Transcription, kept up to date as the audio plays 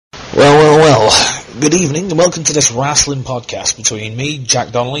Well. Good evening and welcome to this Rasslin podcast between me,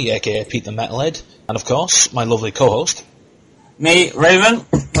 Jack Donnelly, aka Pete the Metalhead, and of course, my lovely co-host. Me, Raven.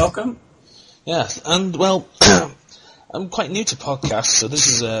 Welcome. Yeah, and well, I'm quite new to podcasts, so this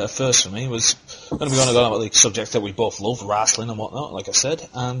is a first for me. We're going to be going about the subject that we both love, wrestling and whatnot, like I said,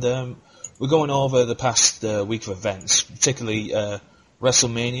 and we're going over the past week of events, particularly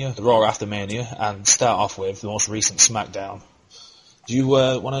Wrestlemania, the Raw after Mania, and start off with the most recent SmackDown. Do you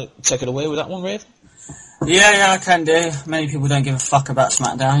want to take it away with that one, Raven? Yeah, I can do. Many people don't give a fuck about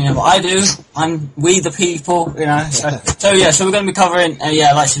SmackDown, but I do. We the people, So we're going to be covering, like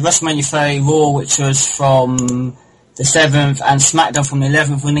I said, WrestleMania 30, Raw, which was from the 7th, and SmackDown from the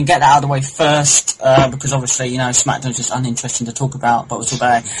 11th. We're going to get that out of the way first, because obviously, SmackDown's just uninteresting to talk about, but we'll talk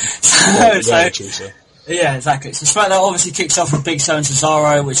about it. Yeah, exactly. So SmackDown obviously kicks off with Big Show and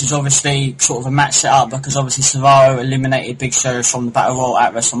Cesaro, which is obviously sort of a match set up because obviously Cesaro eliminated Big Show from the Battle Royal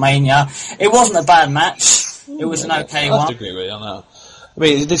at WrestleMania. It wasn't a bad match. It was an okay one. I have to agree with you on that. I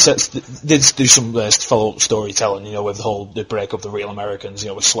mean, it did do some follow-up storytelling, with the break of the Real Americans,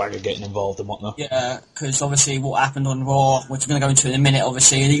 with Swagger getting involved and whatnot. Yeah, because obviously what happened on Raw, which we're going to go into in a minute,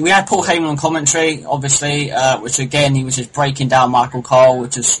 obviously. We had Paul Heyman on commentary, obviously, which again, he was just breaking down Michael Cole,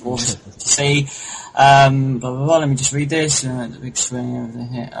 which is awesome to see. Let me just read this. The big swing over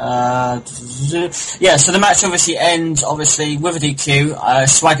here. So the match obviously ends with a DQ.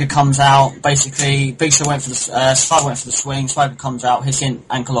 Swagger comes out. Basically, Big Show went for the Swagger went for the swing. Swagger comes out, hits an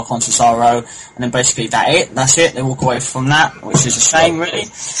ankle lock on Cesaro, and then basically that's it. They walk away from that, which is a shame, really.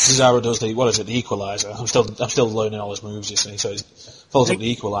 Cesaro does the equalizer. I'm still learning all his moves, you see. So he follows up the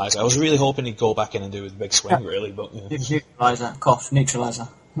equalizer. I was really hoping he'd go back in and do the big swing, really, but neutralizer.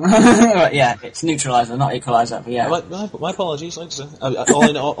 Yeah, it's neutralizer, not equalizer, but yeah. My apologies, like I said.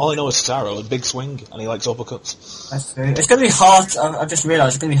 All I know is Cesaro, a big swing, and he likes uppercuts. That's true. It's going to be hard, I've just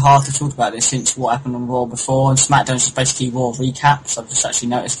realised, it's going to be hard to talk about this since what happened on Raw before, and SmackDown's just basically Raw recaps. I've just actually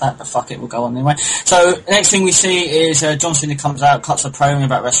noticed that, but fuck it, we'll go on anyway. So, the next thing we see is John Cena comes out, cuts a promo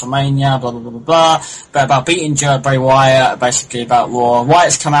about WrestleMania, blah, blah, blah, blah, blah, but about beating Bray Wyatt, basically about Raw.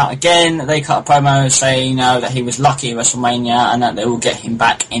 Wyatt's come out again, they cut a promo saying, that he was lucky at WrestleMania, and that they will get him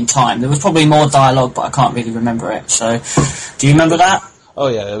back in time. There was probably more dialogue, but I can't really remember it. So, do you remember that? Oh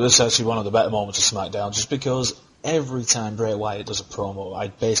yeah, it was actually one of the better moments of SmackDown, just because every time Bray Wyatt does a promo, I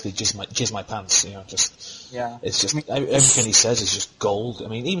basically jizz my pants. It's just everything he says is just gold. I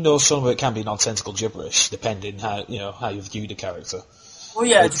mean, even though some of it can be nonsensical gibberish, depending how you view the character. Well,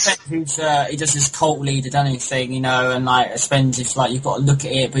 yeah, it depends who's, he does his cult leader, done anything, and spends you've got to look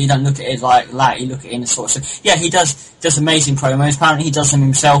at it, but you don't look at it like that, you look at it in a sort of, yeah, he does amazing promos, apparently he does them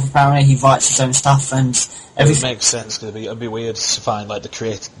himself, apparently he writes his own stuff, and everything. It makes sense, because it'd be weird to find, the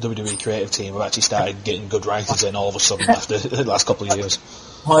WWE creative team have actually started getting good writers in all of a sudden after the last couple of years.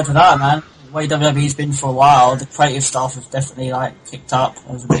 Hard for that, man. The way WWE's been for a while, the creative staff has definitely kicked up.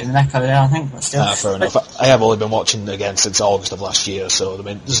 There's a bit of an echo there, I think, but still. Fair enough. I have only been watching again since August of last year, so I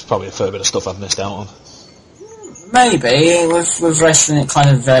mean, there's probably a fair bit of stuff I've missed out on. Maybe. With wrestling, it kind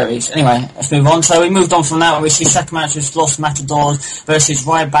of varies. Anyway, let's move on. So we moved on from that. We see second match was Los Matadors versus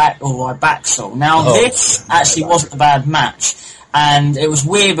Ryback. Now, this actually wasn't a bad match. And it was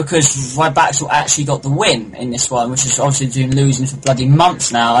weird because Ryback actually got the win in this one, which is obviously been losing for bloody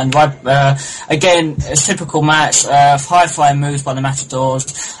months now. And again, a typical match, high-flying moves by the Matadors.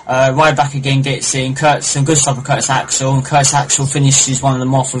 Ryback again gets in, some good stuff with Curtis Axel, and Curtis Axel finishes one of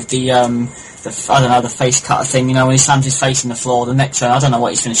them off with the face cutter thing, when he slams his face in the floor, the neck turn, I don't know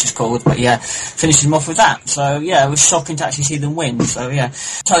what his finish is called, but yeah, finishes him off with that. So yeah, it was shocking to actually see them win. So yeah.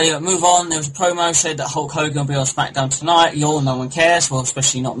 Tell you, move on, there was a promo, said that Hulk Hogan will be on SmackDown tonight. No one cares, well,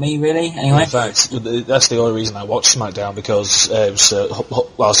 especially not me, really, anyway. In fact, that's the only reason I watched SmackDown, because it was,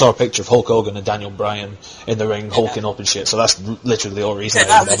 I saw a picture of Hulk Hogan and Daniel Bryan in the ring, hulking up and shit, so that's literally the only reason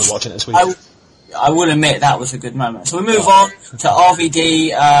I was watching it this week. I will admit that was a good moment. So we move on to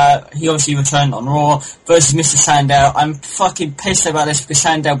RVD. He obviously returned on Raw versus Mr. Sandow. I'm fucking pissed about this because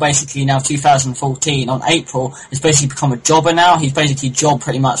Sandow basically now 2014 on April has basically become a jobber now. He's basically jobbed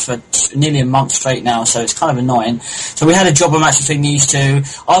pretty much for nearly a month straight now, so it's kind of annoying. So we had a jobber match between these two.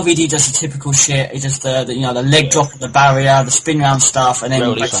 RVD does the typical shit. He does the leg drop on the barrier, the spin round stuff, and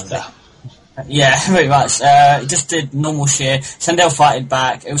then yeah, pretty much. He just did normal shit. Sandel fighted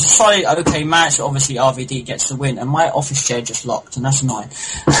back. It was a solid, okay match. Obviously, RVD gets the win, and my office chair just locked, and that's annoying.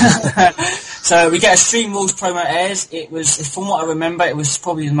 So we get a Stream Rules promo airs. It was, from what I remember, it was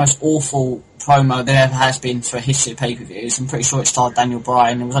probably the most awful promo there ever has been for a history of pay-per-views. I'm pretty sure it starred Daniel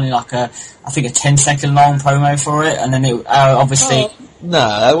Bryan. It was only I think a 10-second long promo for it, and then it obviously. Nah,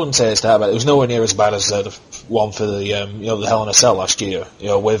 I wouldn't say it's that bad. It was nowhere near as bad as the one for the the Hell in a Cell last year.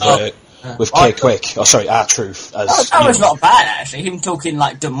 With K Quick. Oh, sorry, R-Truth. That was not bad actually. Him talking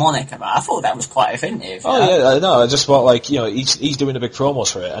like demonic about. I thought that was quite offensive. Oh yeah, I know. I just thought he's doing the big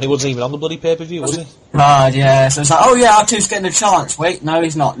promos for it, and he wasn't even on the bloody pay-per-view, was he? God, yeah. So it's like, oh yeah, R2's getting a chance. Wait, no,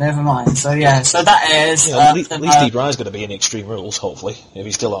 he's not. Never mind. So yeah, so that is. At least Steve Bryan's going to be in Extreme Rules, hopefully, if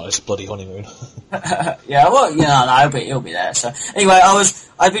he's still on his bloody honeymoon. Yeah, well, he'll be there. So anyway,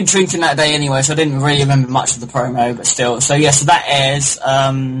 I've been drinking that day anyway, so I didn't really remember much of the promo, but still. So yeah, so that airs,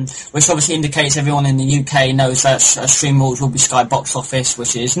 which obviously indicates everyone in the UK knows that Extreme Rules will be Sky Box Office,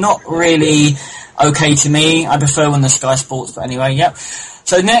 which is not really okay to me. I prefer when the Sky Sports, but anyway, yep.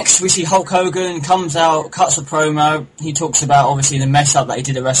 So next we see Hulk Hogan comes out, cuts a promo. He talks about obviously the mess up that he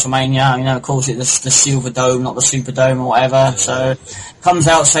did at WrestleMania. Calls it the Silver Dome, not the Superdome or whatever. Yeah. So comes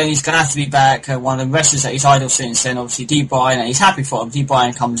out saying he's going to have to be back. One of the wrestlers that he's idol since then, obviously D. Bryan, and he's happy for him. D.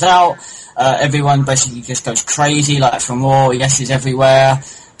 Bryan comes out. Everyone basically just goes crazy, like from Raw. Yes, he's everywhere.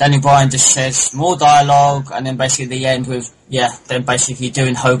 Daniel Bryan just says more dialogue, and then basically the end with then basically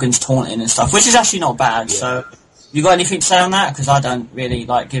doing Hogan's taunting and stuff, which is actually not bad. Yeah. So. You got anything to say on that? Because I don't really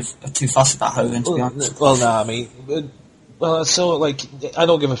give a too fuss about Hogan, to be honest. Well, no, I mean, so I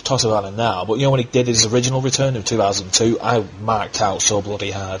don't give a toss about it now. But when he did his original return in 2002, I marked out so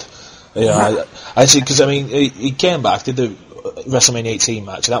bloody hard. Because he came back, did the WrestleMania 18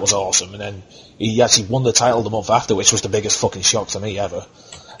 match, and that was awesome. And then he actually won the title the month after, which was the biggest fucking shock to me ever.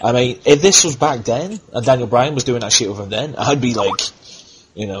 I mean, if this was back then and Daniel Bryan was doing that shit with him then, I'd be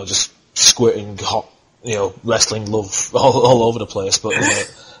just squirting hot. Wrestling love all over the place, but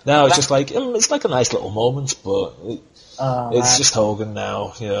now it's just it's like a nice little moment, but it's just Hogan now.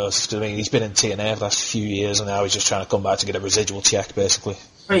 He's been in TNA for the last few years, and now he's just trying to come back to get a residual check, basically.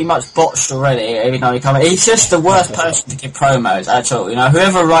 Pretty much botched already. Every time he comes, he's just the worst person to give promos at all.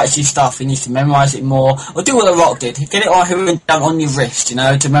 Whoever writes his stuff, he needs to memorise it more, or do what The Rock did. Get it down on your wrist,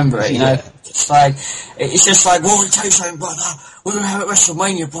 to remember it. It's just like, well, tell you something, brother. We're gonna have it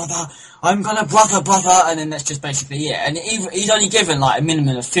WrestleMania, brother. I'm gonna brother, and then that's just basically it. And he's only given a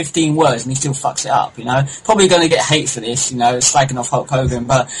minimum of 15 words, and he still fucks it up. Probably gonna get hate for this. Slagging off Hulk Hogan.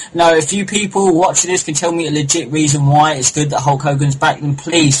 But if you people watching this can tell me a legit reason why it's good that Hulk Hogan's back, then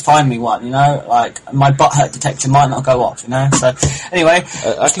please find me one. My butthurt detector might not go off. So anyway,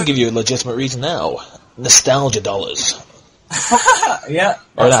 I can give you a legitimate reason now. Nostalgia dollars. Yeah.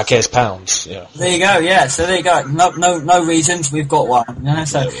 Or in that case, pounds. Yeah. There you go. Yeah. So there you go. No reasons. We've got one.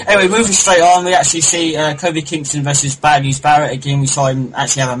 So anyway, moving straight on, we actually see Kofi Kingston versus Bad News Barrett. Again, we saw him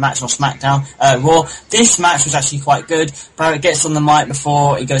actually have a match on SmackDown Raw. This match was actually quite good. Barrett gets on the mic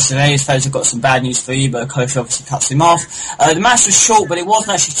before he goes to the his fellas. I've got some bad news for you, but Kofi obviously cuts him off. The match was short, but it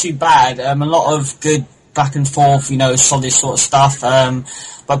wasn't actually too bad. A lot of good back and forth, solid sort of stuff.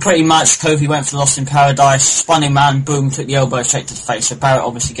 But pretty much Kofi went for the Lost in Paradise, spun him man, boom, took the elbow straight to the face, so Barrett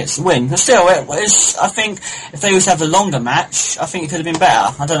obviously gets the win. But still, I think if they was to have a longer match, I think it could have been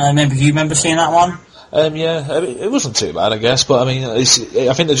better. I don't know, maybe you remember seeing that one? It wasn't too bad, I guess, but I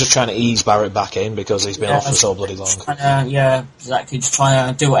think they're just trying to ease Barrett back in because he's been off for so bloody long. Exactly, just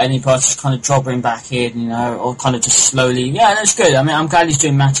trying to do what anybody, just kind of jobber him back in, or kind of just slowly. Yeah, that's good. I'm glad he's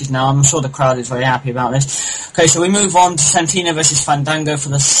doing matches now. I'm sure the crowd is very happy about this. Okay, so we move on to Santino versus Fandango for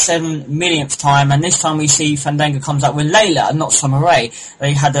the 7 millionth time, and this time we see Fandango comes out with Layla and not Summer Rae.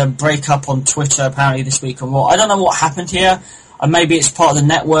 They had a breakup on Twitter apparently this week on Raw. I don't know what happened here. Maybe it's part of the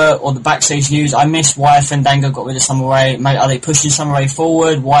network or the backstage news. I missed why Fandango got rid of Summer Rae. Are they pushing Summer Rae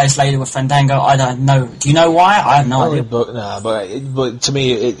forward? Why is Layla with Fandango? I don't know. Do you know why? I have no idea. But to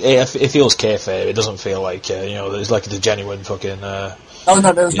me, it feels kayfabe. It doesn't feel like it's like the genuine fucking.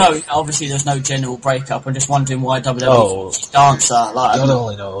 Obviously there's no general breakup. I'm just wondering why WWE dancer. God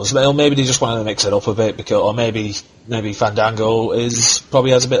only knows. Maybe they just wanted to mix it up a bit or maybe Fandango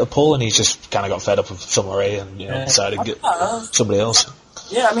probably has a bit of pull and he's just kind of got fed up with Summer Rae and decided to get somebody else.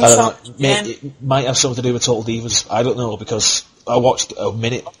 Yeah, it might have something to do with Total Divas. I don't know because I watched a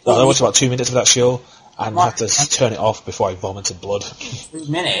minute. I watched about 2 minutes of that show. And had to turn it off before I vomited blood. 2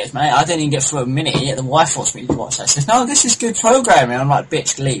 minutes, mate. I didn't even get through a minute, yet the wife wants me to watch that. She says, no, this is good programming. I'm like,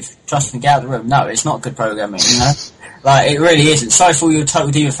 bitch, leave. Trust me, get out of the room. No, it's not good programming, It really isn't. Sorry for all your Total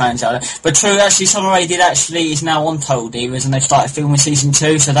Diva fans out there. But true, actually, Summer Rae is now on Total Divas, and they've started filming season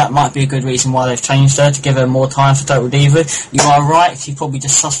 2, so that might be a good reason why they've changed her, to give her more time for Total Diva. You are right, she probably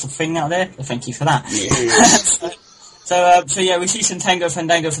just sussed the thing out there, so thank you for that. Yes. So yeah, we see Santino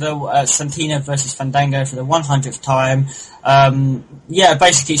versus Fandango for the 100th time. Yeah,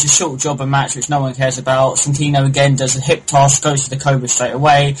 basically it's a short jobber match which no one cares about. Santino again does a hip toss, goes to the Cobra straight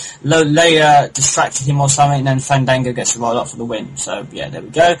away. Leia distracted him or something, and then Fandango gets rolled up for the win. So yeah, there we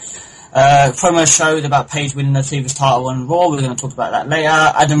go. Promo showed about Paige winning the Divas title on Raw. We're going to talk about that later.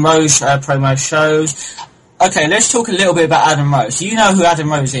 Adam Rose promo shows. Okay, let's talk a little bit about Adam Rose. Do you know who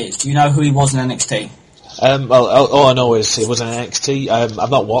Adam Rose is? Do you know who he was in NXT? Well, all I know is it was in NXT.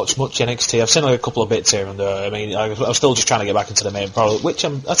 I've not watched much NXT. I've seen like a couple of bits here and there. I mean, I'm still just trying to get back into the main product, which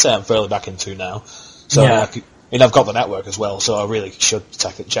I'd say I'm fairly back into now. So, yeah. I've got the network as well, so I really should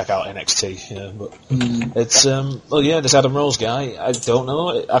check out NXT. Yeah, but it's this Adam Rose guy. I don't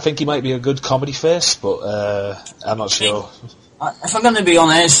know. I think he might be a good comedy face, but I'm not sure. If I'm going to be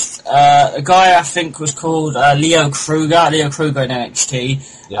honest, a guy I think was called Leo Kruger in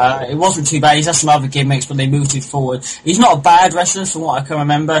NXT. Yeah. It wasn't too bad. He's had some other gimmicks, but they moved it forward. He's not a bad wrestler, from what I can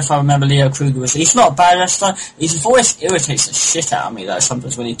remember. If I remember, Leo Kruger he's not a bad wrestler. His voice irritates the shit out of me, though,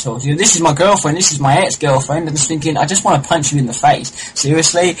 sometimes when he talks. This is my girlfriend, this is my ex-girlfriend, and I'm just thinking, I just want to punch you in the face.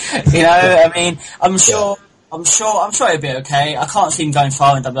 Seriously? I mean, I'm sure he'll be okay. I can't see him going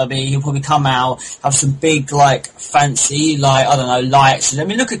far in WWE. He'll probably come out, have some big, fancy, lights. I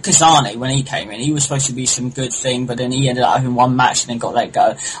mean, look at Kazani when he came in. He was supposed to be some good thing, but then he ended up having one match and then got let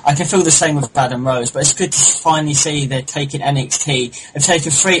go. I can feel the same with Adam Rose, but it's good to finally see they're taking NXT. They've taken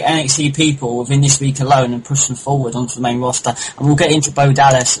 3 NXT people within this week alone and pushed them forward onto the main roster. And we'll get into Bo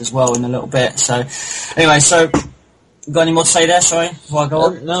Dallas as well in a little bit. So, anyway, got any more to say there, sorry, before I go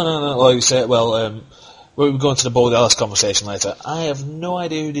on? No. Like you said, we'll go into the Bo Dallas conversation later. I have no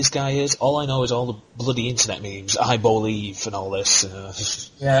idea who this guy is. All I know is all the bloody internet memes. I believe and all this.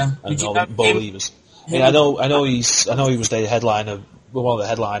 Yeah. And all the believers. I know he was the headliner, one of the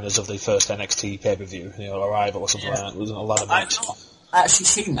headliners of the first NXT pay-per-view, Arrival or something like that. It wasn't a lot of match. I've not actually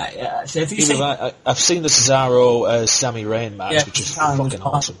seen that yet. Actually, have you seen? I've seen the Cesaro Sami Zayn match, which is fucking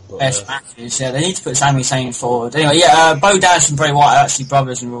awesome. Best matches. Yeah, they need to put Sami Zayn forward. Anyway, Bo Dallas and Bray Wyatt are actually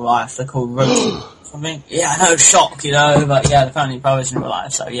brothers in real life. They're called Rhodes. Yeah, I know, shock, but yeah, apparently brothers in real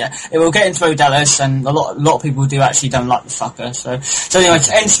life, so yeah. We'll get into Bo Dallas, and a lot of people don't like the fucker, so anyway,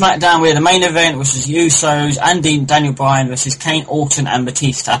 to end SmackDown, we had the main event, which is the Usos and Daniel Bryan versus Kane, Orton and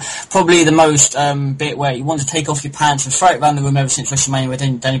Batista. Probably the most bit where you want to take off your pants and throw it around the room ever since WrestleMania where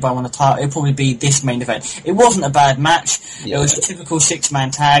Daniel Bryan won the title. It'll probably be this main event. It wasn't a bad match. Yeah. It was a typical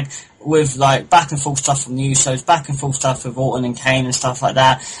 6-man tag with back and forth stuff from the Usos, back and forth stuff with Orton and Kane and stuff like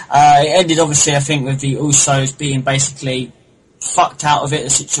that. It ended obviously, I think, with the Usos being basically fucked out of it, the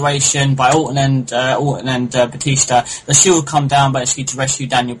situation, by Orton and Batista. The Shield come down basically to rescue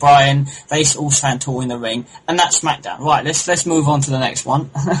Daniel Bryan. They all stand tall in the ring, and that's SmackDown. Right, let's move on to the next one.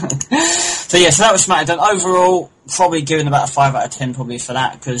 So that was SmackDown. Overall, probably giving about a 5 out of 10 probably for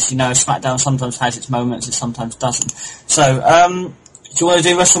that, because SmackDown sometimes has its moments, it sometimes doesn't. So, do you want to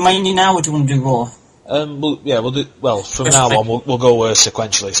do WrestleMania now, or do you want to do Raw? We'll do. Well, from now on, we'll go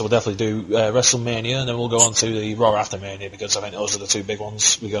sequentially. So we'll definitely do WrestleMania, and then we'll go on to the Raw after Mania, because I think those are the 2 big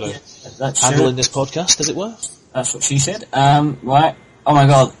ones we got to handle in this podcast, as it were. That's what she said. Right. Oh my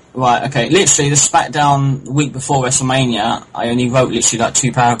God. Right. Okay. Literally, the SmackDown week before WrestleMania, I only wrote literally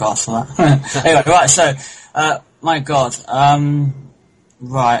 2 paragraphs for that. Anyway, right. So, my God.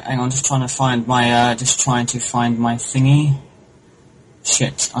 Right. Hang on. Just trying to find my thingy.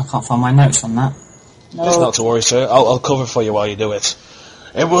 Shit, I can't find my notes on that. No. It's not to worry, sir. I'll cover for you while you do it.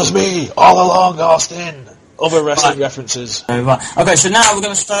 It was me, all along, Austin. Other wrestling references. Right. Okay, so now we're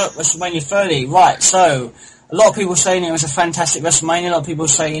going to start WrestleMania 30. Right, so, a lot of people saying it was a fantastic WrestleMania, a lot of people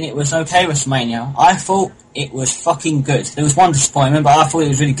saying it was okay WrestleMania. I thought it was fucking good. There was one disappointment, but I thought it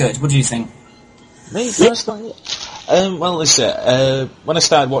was really good. What do you think? Me, personally? Well, listen, when I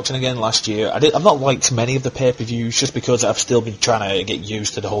started watching again last year, I've not liked many of the pay-per-views just because I've still been trying to get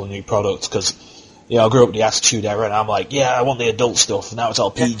used to the whole new product, because, I grew up with the Attitude Era, and I'm like, I want the adult stuff, and now it's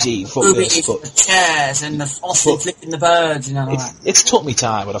all PG, fuck this, but... the chairs, and the ostrich flipping the birds, It's took me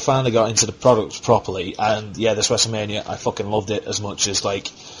time, but I finally got into the product properly, and this WrestleMania, I fucking loved it as much as,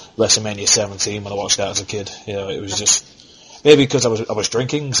 WrestleMania 17 when I watched that as a kid. It was just... Maybe because I was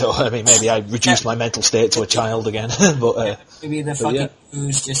drinking, so maybe I reduced my mental state to a child again. But maybe the fucking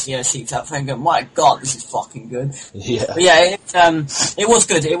booze just seeped up and go, my God, this is fucking good. Yeah. But it was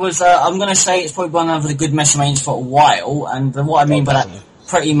good. It was. I'm gonna say it's probably one of the good WrestleManias for a while, and what I mean by that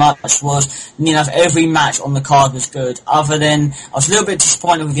pretty much was, every match on the card was good. Other than I was a little bit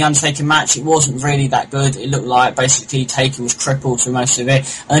disappointed with the Undertaker match. It wasn't really that good. It looked like basically Taker was crippled for most of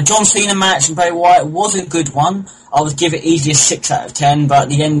it. And the John Cena match and Bray Wyatt was a good one. I would give it easy a 6 out of 10, but at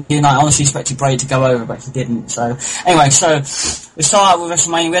the end of the night, I honestly expected Bray to go over, but he didn't. So, anyway, so we start out with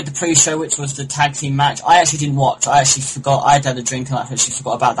WrestleMania. We had the pre-show, which was the tag team match. I actually didn't watch. I actually forgot. I had a drink, and I actually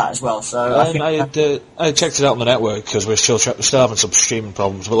forgot about that as well. So I had checked it out on the network because we're still having some streaming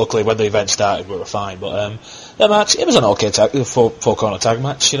problems, but luckily when the event started, we were fine. But the match, it was an okay four-corner tag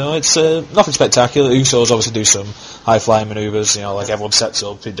match. You know, it's nothing spectacular. The Usos obviously do some high-flying manoeuvres. You know, like everyone sets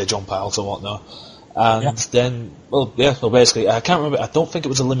up, they jump out and whatnot. And then, basically, I can't remember. I don't think it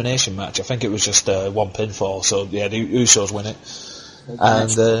was an elimination match. I think it was just one pinfall. So yeah, the Usos win it. And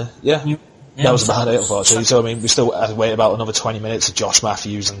that was about it, unfortunately. So I mean, we still had to wait about another 20 minutes of Josh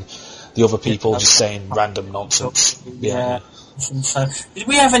Matthews and the other people just saying random nonsense. Yeah. So, did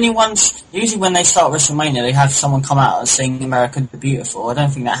we have anyone? Usually, when they start WrestleMania, they have someone come out and sing "America the Beautiful." I don't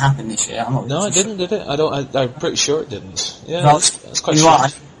think that happened this year. No, it didn't, did it? I'm pretty sure it didn't. Yeah, that's quite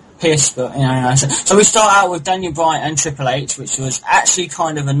right. Pissed, but you know. So we start out with Daniel Bryan and Triple H, which was actually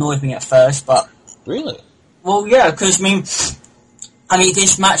kind of annoyed me at first, but really, well, yeah, because I mean,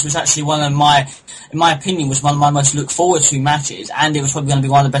 this match was actually in my opinion, was one of my most look forward to matches, and it was probably going to be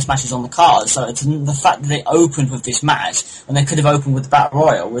one of the best matches on the card. So the fact that they opened with this match, when they could have opened with the Battle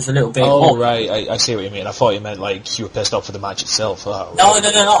Royal, was a little bit... Oh, right, I see what you mean. I thought you meant, like, you were pissed off with the match itself. Oh, no,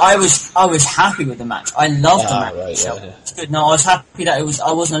 I was happy with the match. I loved the match. Right, so it's good. No, I was happy that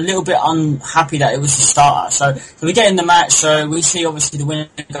I wasn't a little bit unhappy that it was the starter. So we get in the match, so we see, obviously, the winner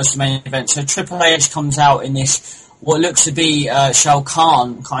goes to the main event. So Triple H comes out in this... what looks to be Shao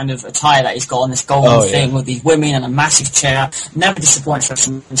Kahn kind of attire that he's got on this golden thing with these women and a massive chair. Never disappoints us.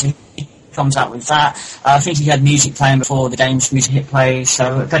 He comes out with that. I think he had music playing before the game's music hit play,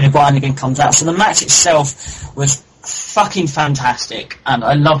 so Daniel Bryan again comes out. So the match itself was fucking fantastic, and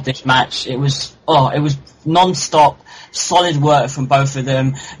I loved this match. It was non-stop. Solid work from both of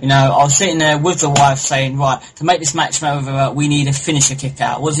them. You know, I was sitting there with the wife saying, right, to make this match over, we need a finisher kick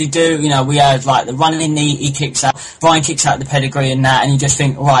out. What does he do? You know, we had like the running knee, he kicks out, Bryan kicks out the pedigree and that, and you just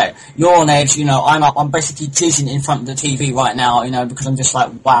think, right, you're on edge, you know, I'm basically jizzing in front of the TV right now, you know, because I'm just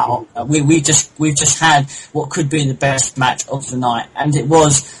like, wow, we've just had what could be the best match of the night, and it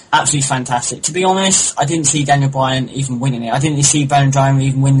was absolutely fantastic. To be honest, I didn't see Daniel Bryan even winning it. I didn't see Baron Bryan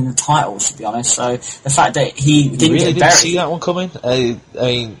even winning the titles, to be honest. So the fact that he didn't see that one coming. I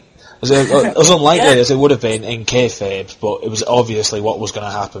mean, as unlikely as it would have been in kayfabe, but it was obviously what was going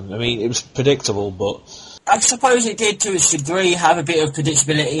to happen. I mean, it was predictable, but I suppose it did to a degree have a bit of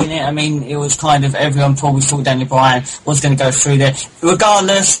predictability in it. I mean, it was kind of everyone probably thought Daniel Bryan was going to go through there.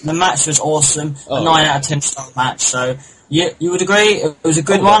 Regardless, the match was awesome. A 9 out of 10 star match. So you would agree it was a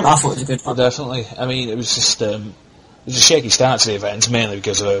good one? I thought it was a good one. Definitely. I mean, it was just it was a shaky start to the event, mainly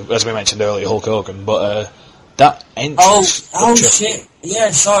because of, as we mentioned earlier, Hulk Hogan, but that entrance... Oh shit.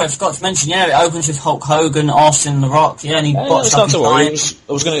 Yeah, sorry, I forgot to mention, it opens with Hulk Hogan, Austin, The Rock, and he bots up his line.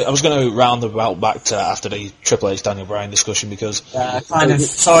 I was going to round about back to after the Triple H Daniel Bryan discussion, because...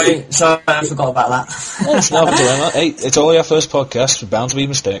 sorry, I forgot about that. Yeah, it's not a dilemma. Hey, it's only our first podcast, we're bound to be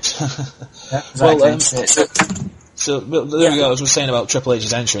mistakes. Yeah, exactly. So there we go, as we were saying about Triple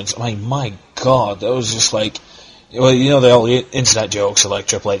H's entrance, I mean, my God, that was just like... Well, you know, all the internet jokes are like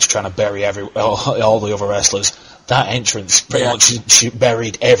Triple H trying to bury all the other wrestlers. That entrance pretty much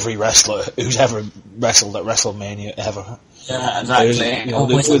buried every wrestler who's ever wrestled at WrestleMania ever. Yeah, exactly.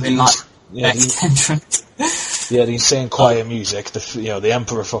 Always been like best entrance. Yeah, the insane choir music, the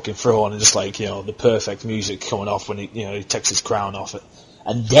Emperor fucking throne, and just like, the perfect music coming off when he takes his crown off it.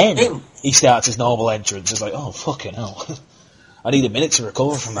 And then he starts his normal entrance. It's like, oh, fucking hell. I need a minute to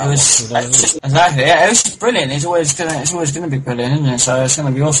recover from that. Exactly, yeah, it was just brilliant. It's always gonna be brilliant, isn't it? So it's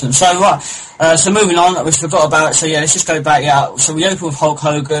gonna be awesome. So so moving on, we forgot about. So let's just go back. Yeah, so we open with Hulk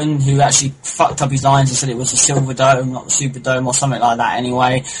Hogan, who actually fucked up his lines and said it was the Silver Dome, not the Superdome, or something like that.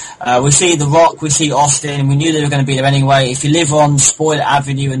 Anyway, we see The Rock, we see Austin. We knew they were going to be there anyway. If you live on Spoiler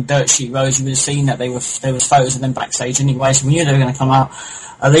Avenue and Dirt Sheet Road, you would have seen that there was photos of them backstage anyway. So we knew they were going to come out.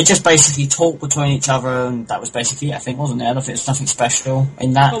 They just basically talked between each other, and that was basically it, I think, wasn't it? I don't think there's nothing special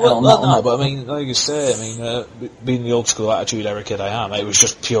in that. No, but I mean, like you say, being the old school attitude era kid I am, it was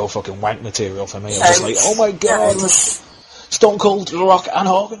just pure fucking wank material for me. I was like, oh my God, Stone Cold, The Rock, and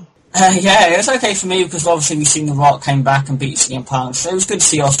Hogan. It was okay for me because obviously we seen The Rock came back and beat CM Punk, so it was good to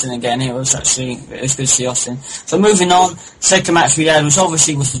see Austin again. It was good to see Austin. So moving on, second match we had was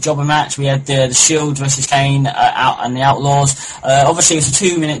the jobber match. We had the Shield versus Kane and the Outlaws. Obviously it was a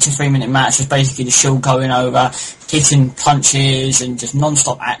 2 minute to 3 minute match. It was basically the Shield going over, hitting punches and just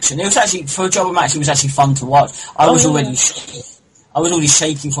non-stop action. It was actually, for a jobber match, it was actually fun to watch. I was already I was already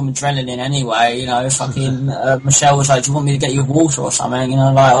shaking from adrenaline anyway, you know, fucking, Michelle was like, do you want me to get you water or something, you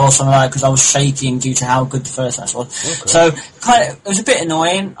know, like, or something like, because I was shaking due to how good the first match was. Okay. So, it was a bit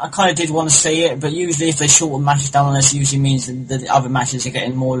annoying. I kind of did want to see it, but usually if they shorten matches down on this, usually means that the other matches are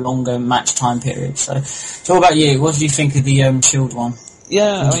getting more longer match time periods. So what about you? What did you think of the, Shield one?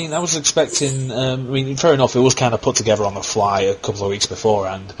 Yeah, I mean, I was expecting, fair enough, it was kind of put together on the fly a couple of weeks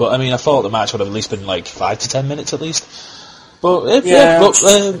beforehand, but I mean, I thought the match would have at least been like 5 to 10 minutes at least. But,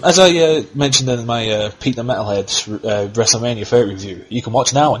 as I mentioned in my Pete the Metalhead Wrestlemania 30 review, you can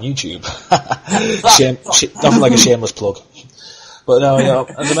watch now on YouTube. Nothing like a shameless plug. But no, you know,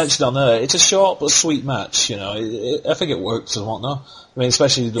 as I mentioned on there, it's a short but sweet match, you know. I think it works and whatnot. I mean,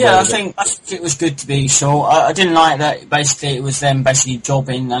 especially the way I think it was good to be short. I didn't like that, basically, it was them basically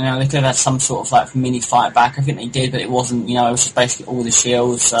jobbing. I know they could have had some sort of, like, mini fight back. I think they did, but it wasn't, you know, it was just basically all the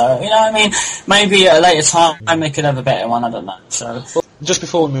Shields. So, you know what I mean? Maybe at a later time they could have a better one, I don't know. So. Well, just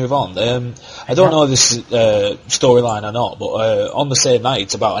before we move on, I don't know if this is storyline or not, but on the same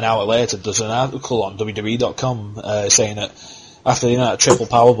night, about an hour later, there's an article on WWE.com saying that after, you know, that triple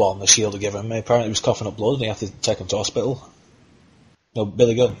powerbomb the Shield had given him, apparently he was coughing up blood and he had to take him to hospital. No,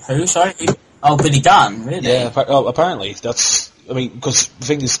 Billy Gunn. Who, sorry? Oh, Billy Gunn, really? Yeah, apparently. That's, I mean, because the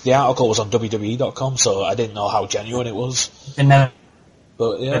thing is, the article was on WWE.com, so I didn't know how genuine it was. You can never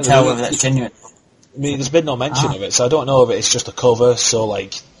tell whether that's genuine. I mean, there's been no mention of it, so I don't know if it's just a cover, so,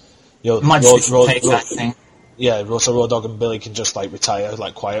 like, you know, it might just be that thing. Yeah, so Road Dogg and Billy can just, like, retire,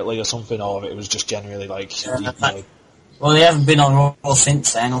 like, quietly or something, or if it was just genuinely, like, Well, they haven't been on Raw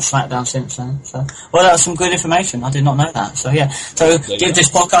since then, or SmackDown since then. So, well, that was some good information. I did not know that. So, yeah. So, give this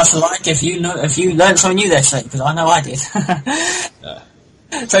podcast a like if you learned something new there, because I know I did.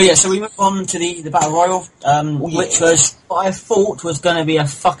 So we move on to the Battle Royal, which was what I thought was going to be a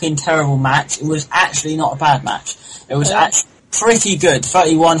fucking terrible match. It was actually not a bad match. It was actually pretty good.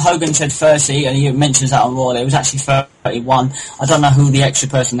 31. Hogan said 30, and he mentions that on Raw. It was actually 31. I don't know who the extra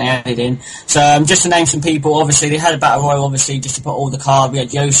person they added in. So just to name some people, obviously they had a Battle Royal. Obviously, just to put all the card, we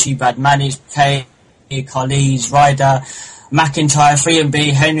had Yoshi, Brad Maddox, Kay, Khalees, Ryder, McIntyre,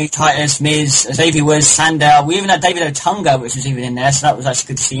 3MB, Henry, Titus, Miz, Xavier Woods, Sandow. We even had David Otunga, which was even in there, so that was actually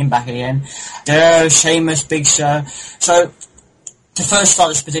good to see him back again. Darrow, Sheamus, Big Show. So, to first start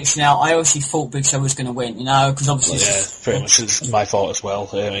this prediction out, I actually thought Big Show was going to win, you know, because obviously... Yeah, pretty much it's my fault as well.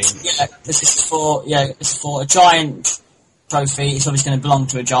 I mean... Yeah, this is for a giant trophy. It's obviously going to belong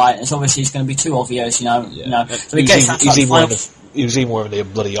to a giant. It's obviously going to be too obvious, you know. Yeah. You know. So he was even wearing the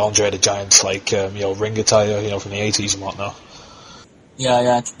bloody Andre the Giant's, like, ring attire, you know, from the 80s and whatnot.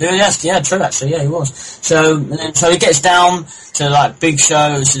 Yeah, true, actually, yeah, he was. So he gets down to, like, Big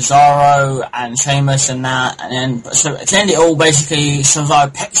Show, Cesaro, and Sheamus and that, and then, so to end it all, basically,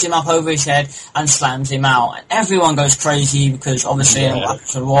 Cesaro pecks him up over his head and slams him out, and everyone goes crazy, because, obviously,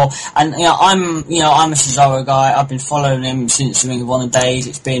 it's a Raw, and, I'm a Cesaro guy. I've been following him since the Ring of Honor days.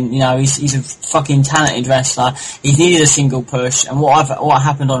 It's been, he's a fucking talented wrestler. He needed a single push, and what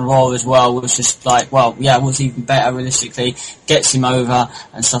happened on Raw as well was just, like, what's even better, realistically, gets him over,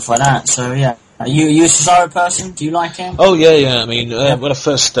 and stuff like that. So yeah, are you a Cesaro person? Do you like him? Oh yeah. I mean, when I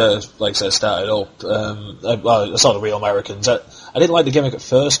first started up, I saw the Real Americans. I didn't like the gimmick at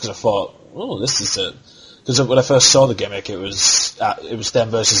first because I thought, this is it. Because when I first saw the gimmick, it was them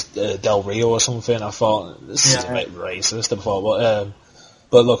versus Del Rio or something. I thought this is a bit racist.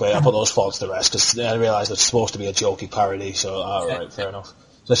 But luckily I put those thoughts to rest because I realised it's supposed to be a jokey parody. So alright, fair enough.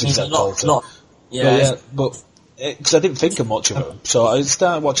 Especially that culture. But. Because I didn't think of much of him, so I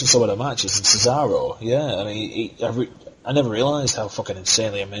started watching some of the matches, and Cesaro, I mean, I never realised how fucking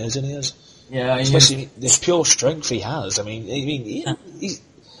insanely amazing he is. Yeah, especially this pure strength he has. I mean, he's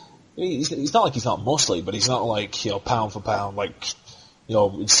not like he's not muscly, but he's not like, pound for pound, like,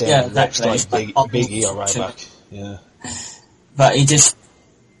 insane rips like Big E or Ryback. Yeah. But he just...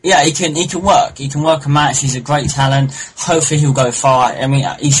 Yeah, he can work. He can work a match. He's a great talent. Hopefully he'll go far. I mean,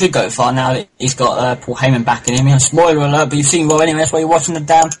 he should go far now that he's got Paul Heyman backing him. Spoiler alert, but you've seen Raw anyway. That's why you're watching the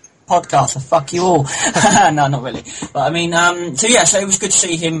damn podcast. So fuck you all. No, not really. But I mean, so it was good to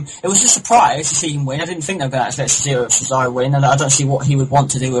see him. It was a surprise to see him win. I didn't think they were going to actually let Cesaro win, and I don't see what he would want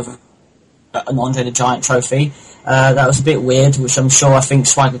to do with an Andre the Giant trophy. That was a bit weird, which I think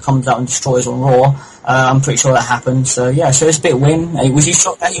Swagger comes out and destroys on Raw. I'm pretty sure that happened. So it's a bit win. Was you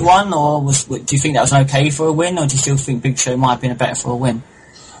shocked that he won, or do you think that was okay for a win, or do you still think Big Show might have been better for a win?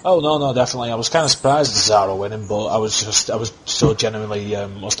 Oh no, definitely. I was kind of surprised at Cesaro winning, but I was so genuinely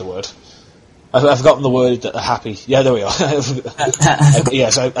what's the word? I've forgotten the word happy. Yeah, there we are.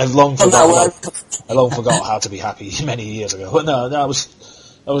 Yes, I've long forgot. I long forgot how to be happy many years ago. But no, I was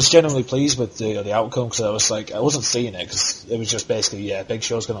I was genuinely pleased with the outcome, because I was like, I wasn't seeing it, because it was just basically, Big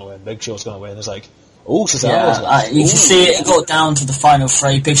Show's going to win, Big Show's going to win. It's like, oh, Cesaro. Yeah, you can see it got down to the final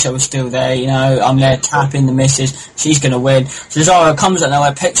three. Big Show was still there, I'm there tapping the missus. She's going to win. Cesaro comes out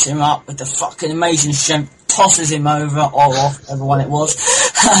nowhere, picks him up with the fucking amazing strength, tosses him over, or off, everyone it was.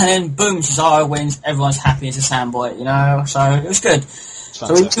 And then, boom, Cesaro wins. Everyone's happy as a sandboy, So it was good.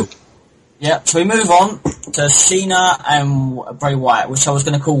 Fantastic. So we move on to Cena and Bray Wyatt, which I was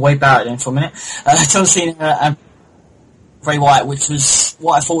going to call Wade Barrett in for a minute. John Cena and Bray Wyatt, which was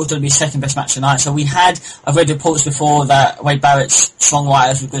what I thought was going to be second best match tonight. So I've read reports before that Wade Barrett's Strong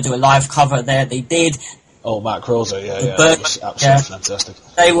Writers were going to do a live cover there. They did. Oh, Matt Crozer, that was absolutely fantastic.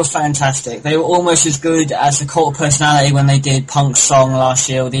 They were fantastic. They were almost as good as the Cult of Personality when they did Punk's song last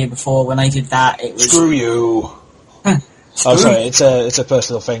year or the year before. When they did that, it was... Screw you. Sorry, it's a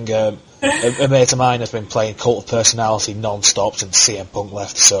personal thing. A mate of mine has been playing Cult of Personality non-stop since CM Punk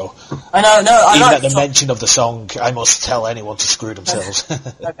left, so... I know, even at the mention of the song, I must tell anyone to screw themselves.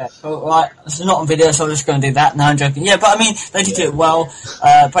 Okay, well, right, it's not on video, so I'm just going to do that. No, I'm joking. Yeah, but I mean, they did do it well.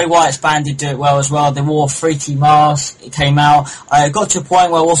 Bray Wyatt's band did do it well as well. They wore a freaky mask. It came out. I got to a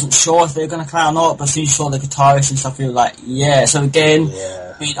point where I wasn't sure if they were going to come out or not, but as soon as you saw the guitarist and stuff, you were like, yeah. So again... Yeah.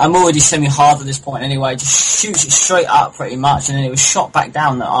 I mean, I'm already semi-hard at this point anyway, just shoots it straight up pretty much, and then it was shot back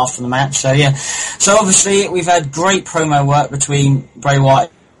down after the match, so yeah. So obviously, we've had great promo work between Bray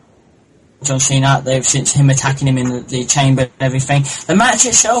Wyatt and John Cena. They've since him attacking him in the chamber and everything. The match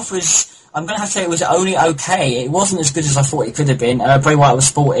itself was, I'm going to have to say, it was only okay. It wasn't as good as I thought it could have been. Bray Wyatt was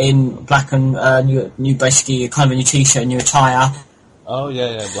sporting black and new basically kind of a new t-shirt, new attire. Oh,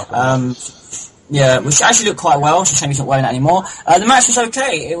 yeah, black and yeah, which actually looked quite well. It's a shame he's not wearing that anymore. The match was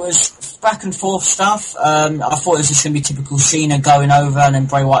okay. It was back and forth stuff. I thought it was just going to be typical Cena going over and then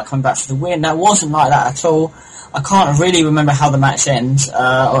Bray Wyatt coming back for the win. That wasn't like that at all. I can't really remember how the match ends.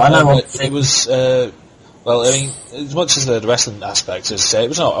 I know it was. Well, I mean, as much as the wrestling aspect is, it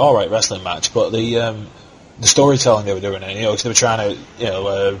was an alright wrestling match, but the storytelling they were doing, because they were trying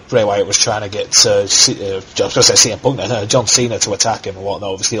to, Bray Wyatt was trying to get, I was going to say CM Punk, John Cena to attack him and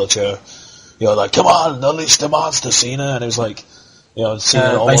whatnot with a steel chair. Like, come on, unleash the monster, Cena, and it was like,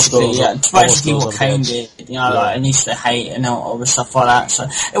 Cena almost goes basically what Kane did, like unleash the hate and all the stuff like that. So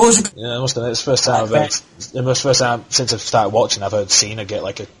it was. It must have been. It's the first time first time since I've started watching I've heard Cena get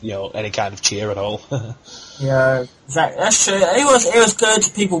like any kind of cheer at all. Yeah, exactly. That's true. It was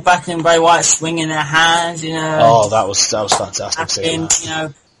good. People backing Bray Wyatt, swinging their hands, Oh, that was fantastic.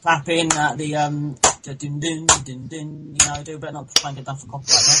 Clapping at the dun dun dun dun, do better not try and get done for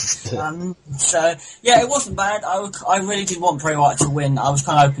copyright. So yeah, it wasn't bad. I really did want Bray Wyatt to win. I was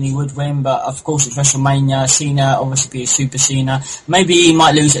kind of hoping he would win, but of course it's WrestleMania. Cena obviously be a Super Cena. Maybe he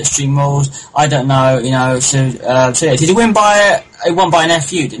might lose at Extreme Rules. I don't know. So yeah, did he win by? He won by an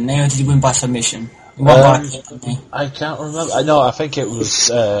FU, didn't he, or did he win by submission? He won by didn't he? I can't remember. No, I think it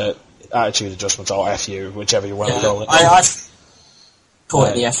was attitude adjustment or FU, whichever you want to call it. I call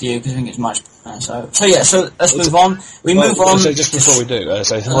it the FU because I think it's much better. So let's move on. Move on. So just before we do,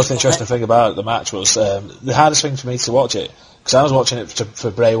 the most interesting thing about the match was the hardest thing for me to watch it, because I was watching it for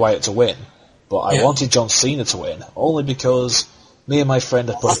Bray Wyatt to win, but I wanted John Cena to win, only because me and my friend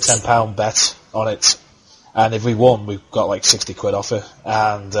had put a £10 bet on it, and if we won, we got like 60 quid off it,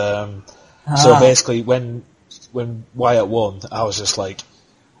 and so basically when Wyatt won, I was just like,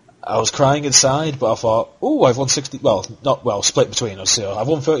 I was crying inside, but I thought, I've won 60, split between us, I've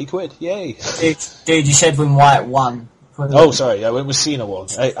won 30 quid, yay. Dude, you said when Wyatt won. Oh, sorry, when Cena won.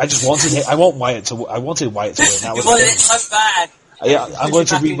 I just wanted I wanted Wyatt to win. That was you wanted it so bad. Yeah, I'm going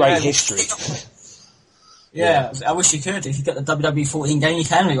to rewrite history. Yeah, I wish you could. If you get the WWE 14 game, you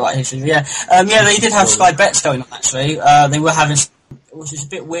can rewrite history. Yeah, they did have Sky Bets going on, actually. They were having, which is a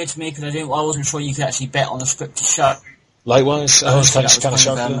bit weird to me, because I wasn't sure you could actually bet on a scripted show. Likewise, I was kind of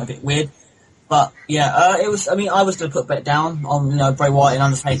shocked. A bit weird, but yeah, it was. I mean, I was going to put a bet down on Bray Wyatt and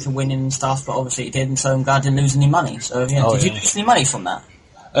Undertaker winning and stuff, but obviously it didn't. So I'm glad I didn't lose any money. So did you lose any money from that?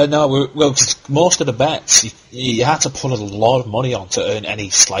 No, most of the bets you had to put a lot of money on to earn any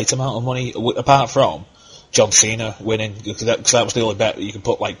slight amount of money, apart from John Cena winning, because that was the only bet you could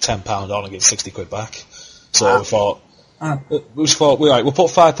put like £10 on and get 60 quid back. So we thought. We'll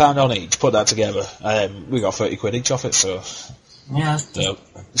put £5 on each, put that together, we got 30 quid each off it, so yeah,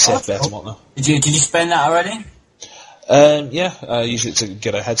 safe bet and whatnot. Did you spend that already? Yeah, I used it to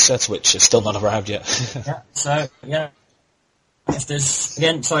get a headset, which is still not arrived yet. Yeah, so yeah. If there's,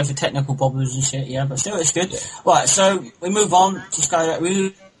 again, sorry for technical problems and shit, but still it's good. Yeah. Right, so we move on. We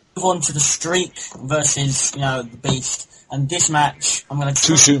move on to the Streak versus the Beast, and this match I'm going to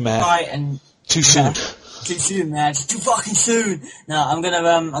too soon, man. Too soon. Too soon, man. It's too fucking soon. No, I'm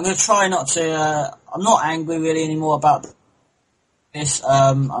gonna try not to. I'm not angry really anymore about this.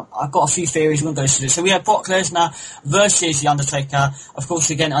 I've got a few theories. We're going to go through this. So we have Brock Lesnar versus The Undertaker. Of course,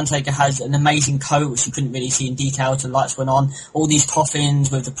 again, Undertaker has an amazing coat, which you couldn't really see in detail till the lights went on. All these coffins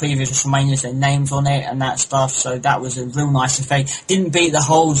with the previous WrestleManias, their names on it and that stuff. So that was a real nice effect. Didn't beat the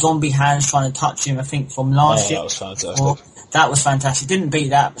whole zombie hands trying to touch him, I think, from last year. That was fantastic. That was fantastic. Didn't beat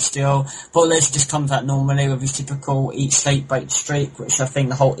that, but still. Brock Lesnar just comes out normally with his typical eat, sleep, break the streak, which I think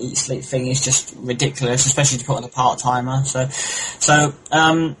the whole eat, sleep thing is just ridiculous, especially to put on a part-timer.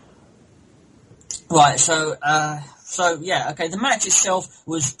 Yeah, okay, the match itself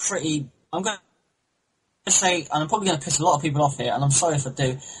was pretty... I'm going to say, and I'm probably going to piss a lot of people off here, and I'm sorry if I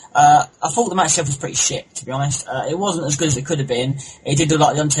do, I thought the match itself was pretty shit, to be honest. It wasn't as good as it could have been. It did look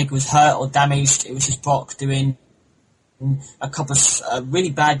like The Undertaker was hurt or damaged. It was just Brock doing a couple of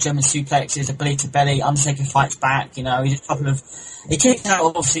really bad German suplexes, a belly to belly. Undertaker fights back. He did a couple of. He kicked out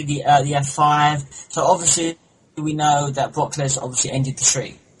obviously the F5. So obviously we know that Brock Lesnar obviously ended the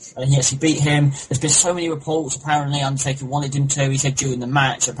streak. And he actually beat him. There's been so many reports. Apparently, Undertaker wanted him to. He said during the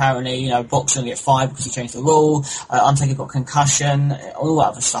match, apparently, Brock's going to get 5 because he changed the rule. Undertaker got concussion, all that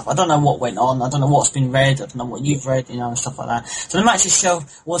other stuff. I don't know what went on. I don't know what's been read. I don't know what you've read, and stuff like that. So the match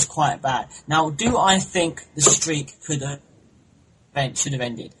itself was quite bad. Now, do I think the streak should have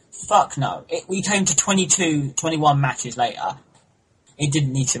ended? Fuck no. We came to 21 matches later. It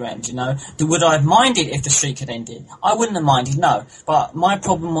didn't need to end, Would I have minded if the streak had ended? I wouldn't have minded, no. But my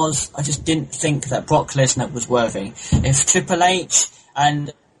problem was, I just didn't think that Brock Lesnar was worthy. If Triple H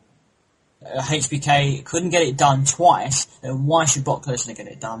and HBK couldn't get it done twice, then why should Brock Lesnar get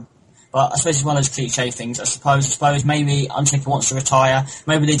it done? But I suppose it's one of those cliche things. I suppose maybe Undertaker wants to retire.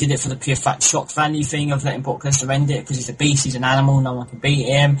 Maybe they did it for the pure fact shock value thing of letting Brock Lesnar end it because he's a beast, he's an animal, no one can beat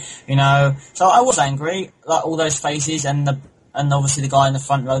him, So I was angry, like all those faces and obviously the guy in the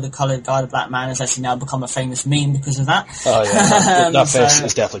front row, the coloured guy, the black man, has actually now become a famous meme because of that. Oh yeah, that face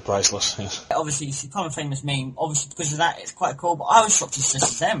is definitely priceless. Yeah. Obviously, he's become a famous meme. Obviously, because of that, it's quite cool. But I was shocked it's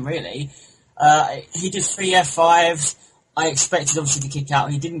just them, really. He did 3 F5s. I expected obviously to kick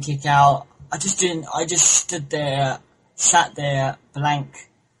out. He didn't kick out. I just didn't. I just stood there, sat there, blank.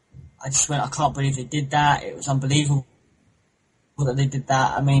 I just went, I can't believe they did that. It was unbelievable that they did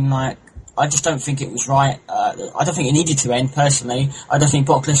that. I mean, I just don't think it was right. I don't think it needed to end, personally. I don't think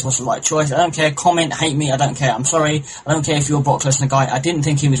Brock Lesnar was the right choice. I don't care. Comment, hate me, I don't care. I'm sorry. I don't care if you're a Brock Lesnar guy. I didn't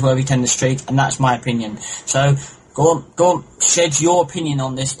think he was worthy to end the streak, and that's my opinion. So, go on, shed your opinion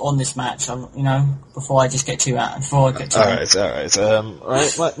on this match, before I just get too out. Alright.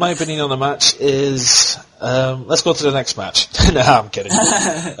 My opinion on the match is, let's go to the next match. No, I'm kidding.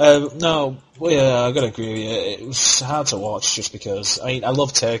 I gotta agree with you. It was hard to watch just because, I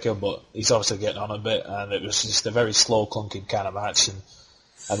love Taker, but he's obviously getting on a bit, and it was just a very slow, clunking kind of match, and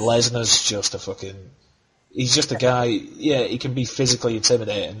Lesnar's just he's just a guy, he can be physically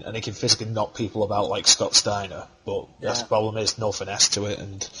intimidating, and he can physically knock people about like Scott Steiner, but that's the problem is no finesse to it,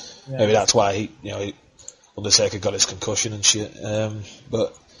 and maybe that's why Undertaker got his concussion and shit,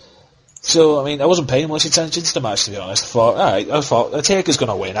 So, I wasn't paying much attention to the match, to be honest. I thought, Taker's going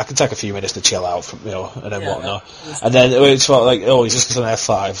to win. I can take a few minutes to chill out, and then whatnot. And then it's he's just going to F5.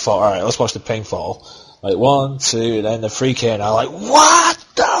 I thought, alright, let's watch the pinfall. 1, 2, then the 3K, and I'm like, what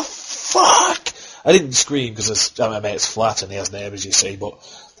the fuck? I didn't scream because my mate's flat and he has neighbours, you see, but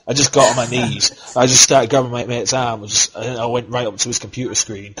I just got on my knees. I just started grabbing my mate's arm, and I went right up to his computer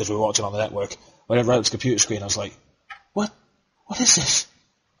screen because we were watching on the network. I went right up to the computer screen, I was like, what is this?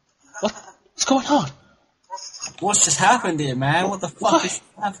 What's going on? What's just happened here, man? What the fuck has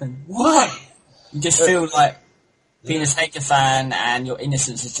happened? What? You just feel like being a Taker fan and your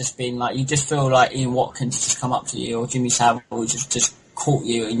innocence has just been you just feel like Ian Watkins just come up to you or Jimmy Savile just caught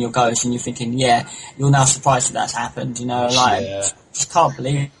you in your ghost and you're thinking, you're now surprised that that's happened, just can't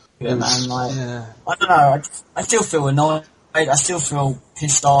believe it, man. I don't know, I still feel annoyed. I still feel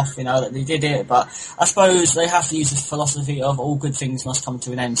pissed off, that they did it, but I suppose they have to use this philosophy of all good things must come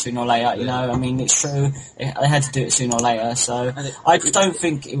to an end sooner or later, it's true, they had to do it sooner or later, so I don't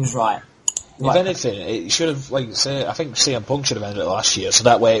think it was right. If anything, it should have, I think CM Punk should have ended it last year, so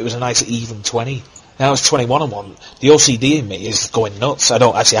that way it was a nice even 20. Now it's 21-1. The OCD in me is going nuts. I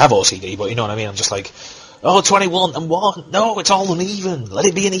don't actually have OCD, but you know what I mean? I'm just like, oh, 21-1. No, it's all uneven. Let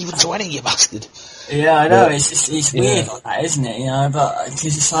it be an even 20, you bastard. Yeah, I know. It's weird like that, isn't it? You know, but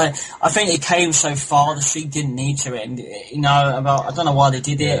because it's like I think it came so far, the streak didn't need to end. You know, I don't know why they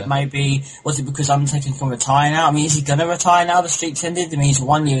did it. Maybe was it because Undertaker can retire now? I mean, is he gonna retire now? The streak's ended. I mean, he's a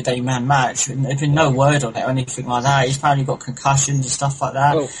 1 year a day man match, and there's been no word on it or anything like that. He's apparently got concussions and stuff like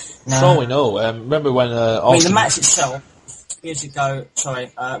that. Well, for all we know, remember when Austin... I mean, the match itself years ago.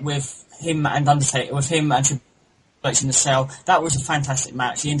 With him and Undertaker, with him and Triple H in the cell, that was a fantastic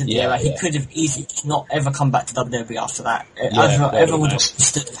match. The end of the era, he could have easily not ever come back to WWE after that. Everyone would have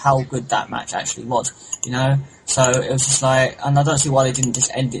understood how good that match actually was, you know. So it was just like, and I don't see why they didn't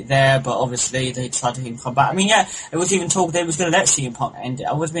just end it there, but obviously they decided to him come back. I mean, yeah, it was even talk they was going to let CM Punk end it.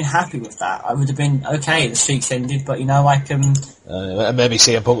 I would have been happy with that. I would have been okay. The streak's ended, but you know, like maybe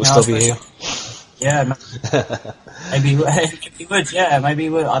CM Punk would still be here. Yeah, maybe he would. Yeah, maybe he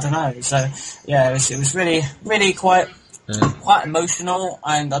would. I don't know. So yeah, it was really, really quite emotional,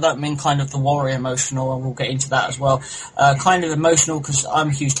 and I don't mean kind of the Warrior emotional, and we'll get into that as well. Kind of emotional because I'm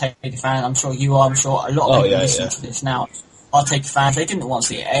a huge Taker fan. I'm sure you are. I'm sure a lot of people listening to this now are Taker fans. They didn't want to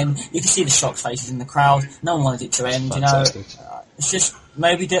see it end. You can see the shocked faces in the crowd. No one wanted it to end. Fantastic. You know, it's just.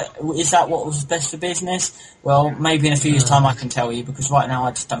 Maybe is that what was best for business? Well, maybe in a few years' time I can tell you, because right now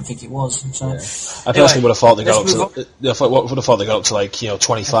I just don't think it was. So, I personally would have thought they got up to like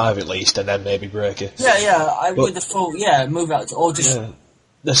 25 at least, and then maybe break it. Yeah, I would have thought move out or just.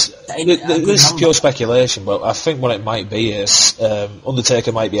 This is pure speculation, but I think what it might be is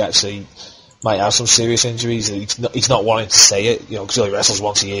Undertaker might have some serious injuries. He's not wanting to say it, because he only wrestles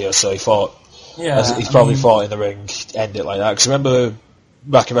once a year, so he thought. Yeah, he's probably thought in the ring, end it like that. Because remember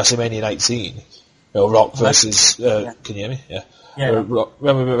back in WrestleMania 19, Rock versus. Can you hear me? Yeah.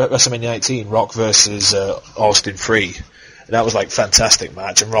 Remember WrestleMania 19, Rock versus Austin 3, and that was like fantastic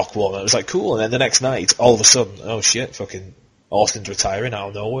match, and Rock won. And it was like cool, and then the next night, all of a sudden, oh shit, fucking Austin's retiring out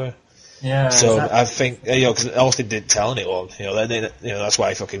of nowhere. Yeah. So I think because Austin didn't tell anyone, that's why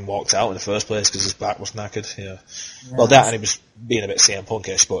he fucking walked out in the first place, because his back was knackered. Well, that, and he was being a bit CM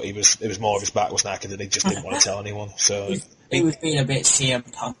Punkish, but it was more of his back was knackered, and he just didn't want to tell anyone. So he was being a bit CM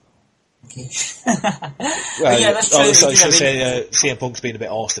Punkish. Well, yeah, that's true. I should say CM Punk's being a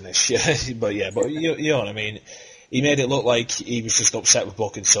bit Austinish, but you know what I mean. He made it look like he was just upset with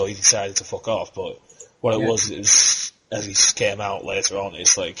booking, so he decided to fuck off. But what it was as he came out later on,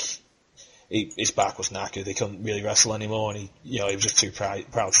 it's like. His back was knackered. He couldn't really wrestle anymore, and he was just too proud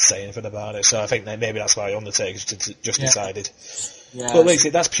to say anything about it. So I think that maybe that's why Undertaker just decided. Yeah. But basically,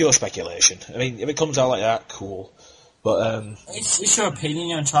 that's pure speculation. I mean, if it comes out like that, cool. But it's your opinion.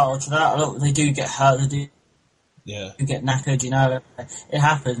 You're entitled to that. Look, they do get hurt. They do. Yeah. You get knackered, it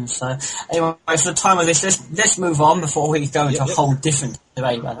happens. So anyway, for the time of this, let's move on before we go into a whole different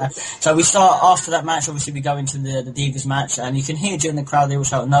debate about that. So we start after that match. Obviously, we go into the Divas match, and you can hear during the crowd they all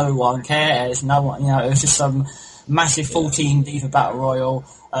shout, "No one cares, no one." It was just some massive 14 Diva Battle Royal.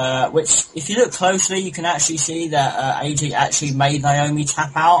 Which, if you look closely, you can actually see that AJ actually made Naomi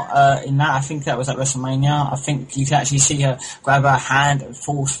tap out in that. I think that was at WrestleMania. I think you can actually see her grab her hand and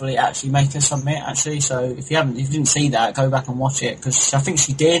forcefully actually make her submit, actually. So if you didn't see that, go back and watch it, because I think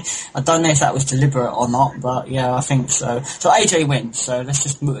she did. I don't know if that was deliberate or not, but yeah, I think so. So AJ wins, so let's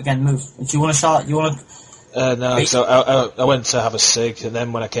just move. Do you want to start? No, so I went to have a cig, and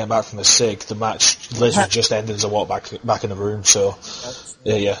then when I came back from the cig, the match literally just ended as I walked back in the room, so...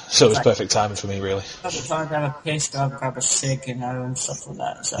 Yeah. So it was perfect timing for me, really. Perfect time to have a piss, grab a cig, and stuff like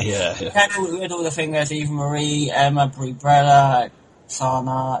that. So. Yeah. We had all the things, Eva Marie, Emma, Brie Bella,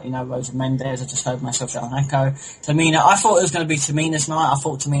 Sana, Rosa Mendez. I just heard myself shout on Echo. Tamina. I thought it was going to be Tamina's night. I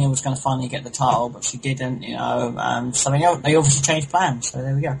thought Tamina was going to finally get the title, but she didn't, So they obviously changed plans, so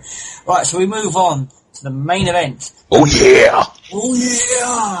there we go. Right, so we move on to the main event. Oh, yeah!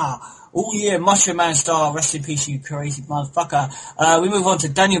 Oh yeah, Mushroom Man star, rest in peace, you crazy motherfucker. We move on to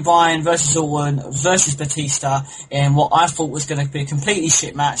Daniel Bryan versus Orton versus Batista in what I thought was going to be a completely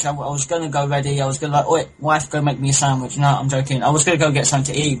shit match. I was going to go ready. I was going to oi, wife, go make me a sandwich. No, I'm joking. I was going to go get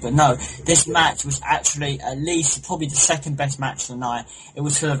something to eat, but no. This match was actually at least probably the second best match of the night. It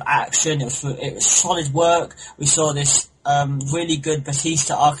was full of action. It was solid work. We saw this really good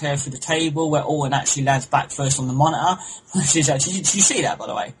Batista RKO through the table where Orton actually lands back first on the monitor. Did you see that, by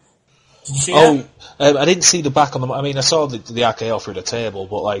the way? Did you see that? I didn't see the back on the... I mean, I saw the RKO through the table,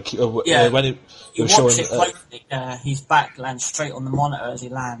 but when it was showing... His back lands straight on the monitor as he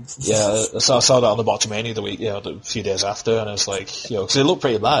lands. I saw that on the Bottomania a few days after, and I was like, because it looked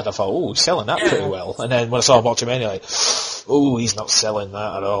pretty bad. I thought, he's selling that pretty well. And then when I saw Bottomania, he's not selling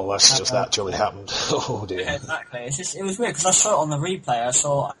that at all. That's just actually happened. Oh dear. Yeah, exactly. It was weird, because I saw it on the replay. I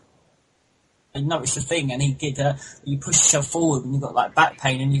saw I noticed the thing, and he did. You push yourself forward, and you got like back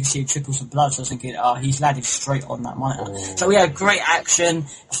pain, and you can see trickles of blood. So I was thinking, he's landed straight on that monitor. Oh. So we had great action,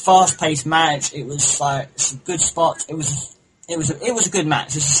 fast-paced match. It was like some good spots. It was a good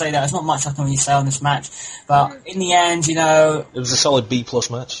match. Just to say that, there's not much I can really say on this match, but in the end, it was a solid B+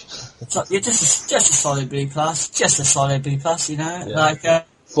 match. So, yeah, just a solid B+, just a solid B+. Yeah. Like.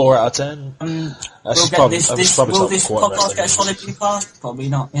 4 out of 10. Will this podcast get a solid B+? Probably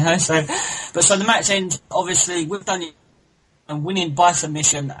not, So the match ends, obviously, with Daniel winning by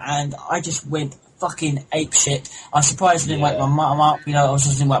submission, and I just went fucking ape shit. I'm surprised I didn't wake my mum up, I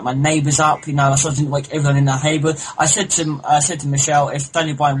also didn't wake my neighbours up, I also didn't wake everyone in the neighbourhood. I said to Michelle, if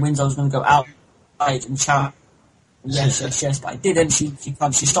Daniel Bryan wins, I was going to go outside and shout, yes, but I didn't. She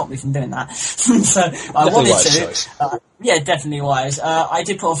stopped me from doing that. So I wanted to. Definitely wise. I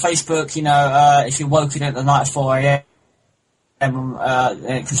did put on Facebook, if you're woken at the night at 4 a.m.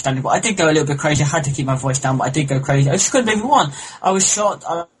 I did go a little bit crazy. I had to keep my voice down, but I did go crazy. I just couldn't believe it won. I was shocked.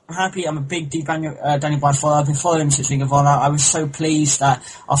 I'm happy. I'm a big Daniel Bryan follower. I've been following him since Ring of Honor. I was so pleased that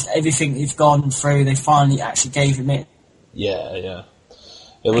after everything he's gone through, they finally actually gave him it. Yeah.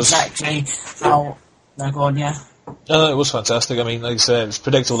 It was exactly how. No, go on, yeah. It was fantastic. I mean, like I said, it's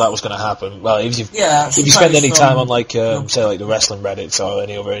predictable that was going to happen. Well, if you spend any time on say like the wrestling Reddits or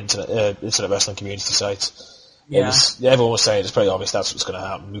any other internet wrestling community sites, everyone was saying it's pretty obvious that's what's going to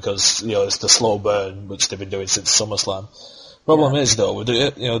happen because it's the slow burn which they've been doing since SummerSlam. Problem is though,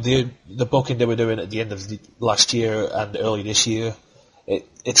 the booking they were doing at the end of last year and early this year,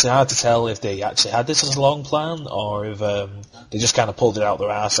 it's hard to tell if they actually had this as a long plan or if they just kind of pulled it out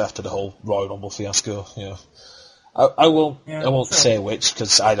their ass after the whole Royal Rumble fiasco. I won't say which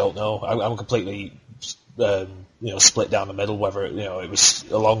because I don't know. I'm completely split down the middle whether it was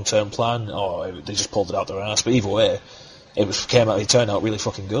a long-term plan or they just pulled it out their ass. But either way, it turned out really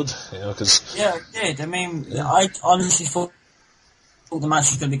fucking good. Because it did. I mean, I honestly thought the match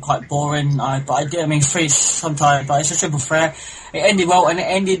was going to be quite boring. But I did. I mean, free sometimes, but it's a triple threat. It ended well, and it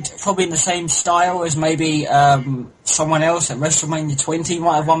ended probably in the same style as maybe someone else at WrestleMania 20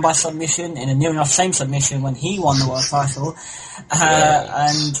 might have won by submission in a near enough same submission when he won the world title.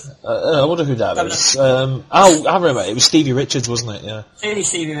 And I wonder who that is. I remember it was Stevie Richards, wasn't it? Yeah.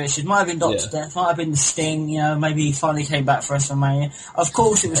 Stevie Richards might have been Dr. Death, might have been the Sting. Maybe he finally came back for WrestleMania. Of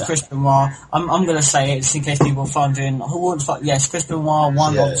course, it was Chris Benoit. I'm going to say it just in case people are wondering who wants. Yes, Chris Benoit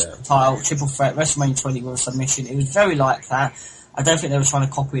won the title, triple threat, WrestleMania 20 with a submission. It was very like that. I don't think they were trying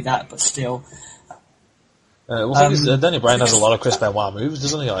to copy that, but still. Daniel Bryan has a lot of Chris Benoit moves,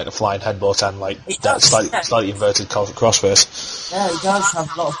 doesn't he? Like a flying headbutt and like that slightly inverted crossface. Yeah, he does have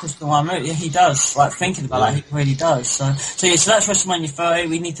a lot of Chris Benoit moves. Yeah, he does. Like thinking about that, he really does. So that's WrestleMania 30.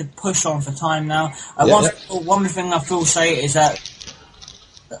 We need to push on for time now. One thing I will say is that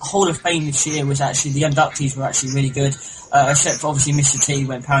the Hall of Fame this year was actually the inductees were actually really good. Except for obviously Mr. T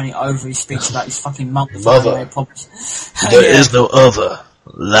went apparently over his speech about his fucking mother. There is no other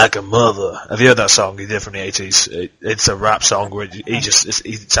like a mother. Have you heard that song he did from the 80s? It's a rap song where he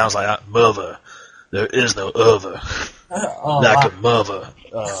sounds like that. Mother. There is no other like a mother.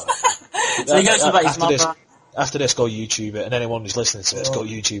 So he goes about his mother. After this, go YouTube it, and anyone who's listening to this, go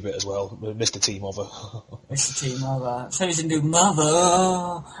YouTube it as well. Mr. T Mother. Mr. T Mother. So he's gonna do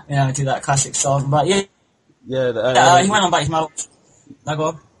Mother. Do that classic song. But he went on about his mouth. No, go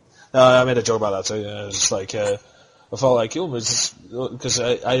on. I made a joke about that too. It was just like I felt like it was because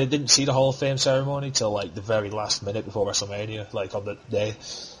I didn't see the Hall of Fame ceremony till like the very last minute before WrestleMania, like on the day,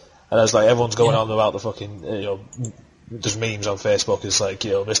 and I was like, everyone's going on about the fucking there's memes on Facebook. It's like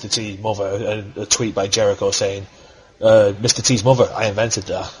Mr. T Mother, and a tweet by Jericho saying, Mr. T's mother, I invented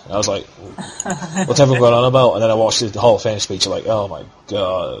that. And I was like, what's everyone going on about? And then I watched the Hall of Fame speech, I'm like, oh my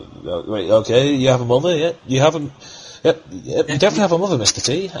god, wait, okay, you have a mother? Yeah, you have a... Yep, you definitely have a mother, Mr.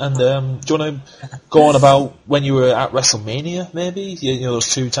 T. And do you want to go on about when you were at WrestleMania, maybe?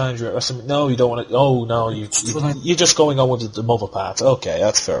 Those 2 times you were at WrestleMania? No, you don't want to... Oh, no, you're just going on with the mother part. Okay,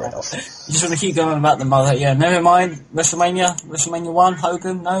 that's fair enough. You just want to keep going about the mother. Yeah, never mind. WrestleMania 1,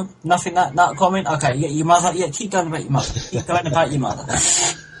 Hogan, no? Nothing, not comment? Okay, your mother? Yeah, keep going about your mother. Keep going about your mother.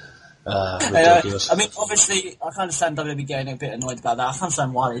 Ridiculous. I mean, obviously, I can understand WWE getting a bit annoyed about that. I can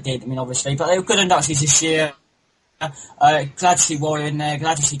understand why they did. I mean, obviously, but they were good inductees this year. Glad to see Warrior in there,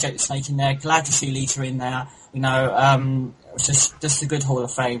 glad to see Jake the Snake in there, glad to see Lita in there, it's just a good Hall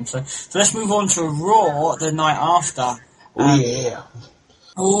of Fame. So let's move on to Raw the night after. Oh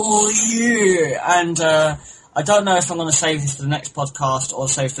yeah! And I don't know if I'm going to save this for the next podcast or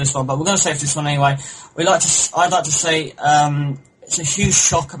save this one, but we're going to save this one anyway. I'd like to say it's a huge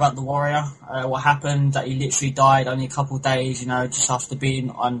shock about the Warrior. What happened, that he literally died only a couple of days, just after being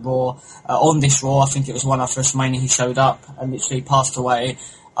on Raw. On this Raw, I think it was one after WrestleMania, he showed up and literally passed away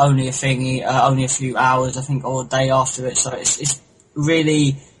only a few hours, I think, or a day after it. So it's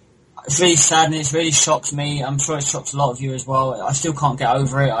really sad, and it really shocks me. I'm sure it shocks a lot of you as well. I still can't get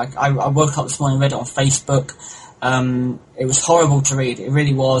over it. I woke up this morning and read it on Facebook. It was horrible to read. It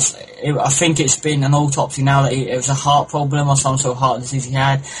really was. I think it's been an autopsy now that it was a heart problem or some sort of heart disease he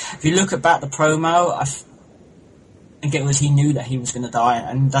had. If you look at the promo, I think it was he knew that he was going to die,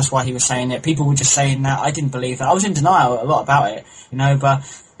 and that's why he was saying it. People were just saying that. I didn't believe it. I was in denial a lot about it, but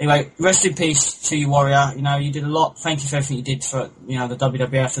anyway, rest in peace to you, Warrior. You did a lot. Thank you for everything you did for, the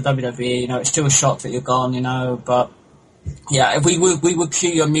WWF, the WWE. It's still a shock that you're gone, but yeah, if we would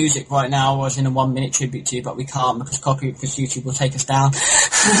cue your music right now as in a 1 minute tribute to you, but we can't because YouTube will take us down.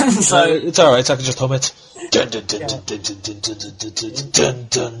 So it's alright, I can just hum it.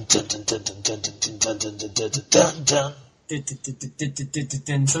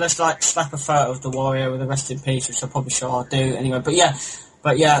 So let's slap a photo of the Warrior with a rest in peace, which I probably sure I'll do anyway.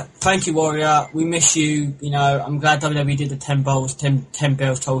 But yeah, thank you, Warrior. We miss you. I'm glad WWE did the 10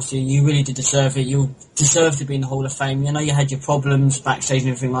 bells told to you. You really did deserve it. You deserve to be in the Hall of Fame. You had your problems backstage and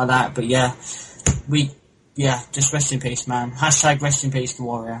everything like that, but just rest in peace, man. # rest in peace to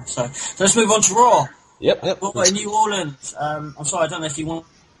Warrior. So let's move on to Raw. Yep. Raw in New Orleans. I'm sorry, I don't know if you want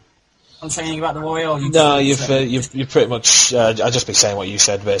to say anything about the Warrior. Or you've pretty much. I'll just be saying what you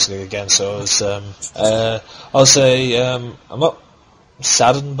said basically again. So I'll say I'm not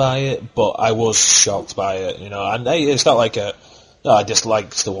saddened by it, but I was shocked by it, and it's not like I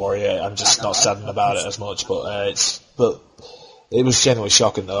disliked the Warrior, I'm just not saddened about it as much, but it was genuinely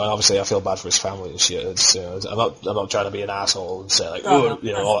shocking though, and obviously I feel bad for his family and shit. I'm not trying to be an asshole and say like, the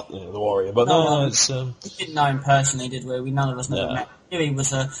Warrior, but it's. We didn't know him personally, did we? None of us never met. He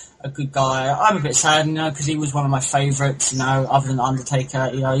was a good guy. I'm a bit sad, because he was one of my favourites, other than Undertaker.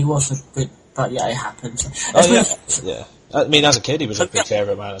 He was a good, but yeah, it happened. Yeah. I mean, as a kid, he was a big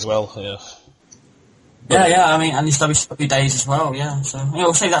favourite man as well. And his WCW days as well. Yeah, so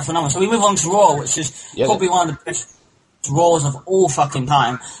we'll save that for another. So we move on to Raw, which is probably one of the best Raws of all fucking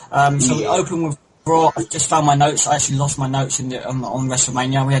time. We open with Raw. I just found my notes. I actually lost my notes on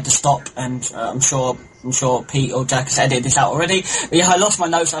WrestleMania. We had to stop, and I'm sure Pete or Jack has edited this out already. But yeah, I lost my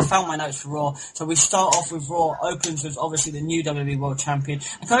notes. I found my notes for Raw. So we start off with Raw. Opens with obviously the new WWE World Champion.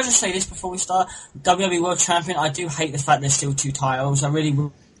 And can I just say this before we start? WWE World Champion, I do hate the fact there's still 2 titles. I really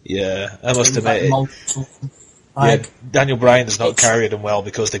would. Yeah, I must admit it. Daniel Bryan does not carry them well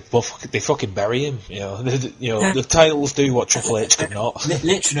because they fucking bury him. The titles do what Triple H could not.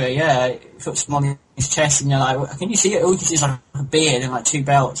 Literally, yeah. He puts them on his chest, and you're like, can you see it? All you can see is like a beard and 2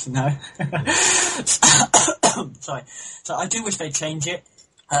 belts, Sorry. So I do wish they'd change it.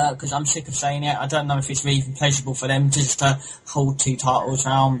 Because I'm sick of saying it. I don't know if it's really even pleasurable for them to just hold 2 titles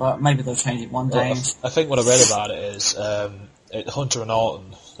around, but maybe they'll change it one day. I think what I read about it is Hunter and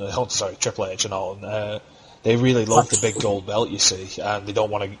Orton, Triple H and Orton, they really love the big gold belt, you see, and they don't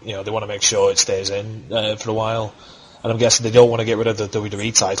want to, they want to make sure it stays in for a while. And I'm guessing they don't want to get rid of the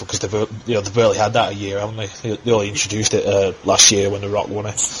WWE title because they've barely had that a year, haven't they? They only introduced it last year when The Rock won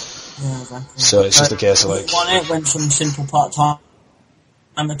it. Yeah, exactly. So it's just a case of won it, went some simple part-time.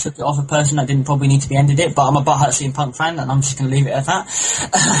 I took it off a person that didn't probably need to be ended it, but I'm a butthurt CM Punk fan, and I'm just going to leave it at that.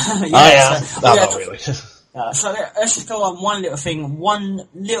 Not really. So let's just go on one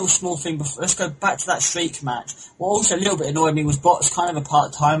little small thing. Let's go back to that streak match. What also a little bit annoyed me was Brock's kind of a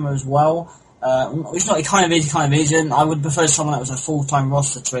part-timer as well. It's not, he kind of is, he kind of isn't. I would prefer someone that was a full-time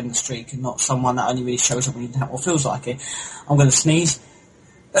roster to end the streak and not someone that only really shows up when you or feels like it. I'm going to sneeze.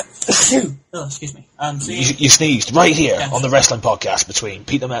 Excuse me. You sneezed right here on the wrestling podcast between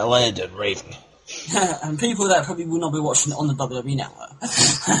Peter Metalhead and Raven. And people that probably will not be watching it on the WWE network.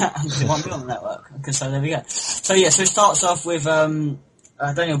 And they won't be on the network. So there we go. So it starts off with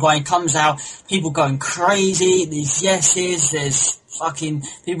Daniel Bryan comes out, people going crazy, there's yeses, there's fucking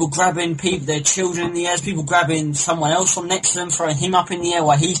people grabbing their children in the air, people grabbing someone else from next to them, throwing him up in the air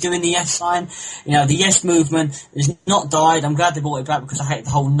while he's doing the yes sign. The yes movement has not died. I'm glad they brought it back because I hate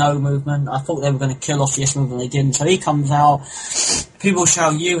the whole no movement. I thought they were going to kill off the yes movement, they didn't. So he comes out, people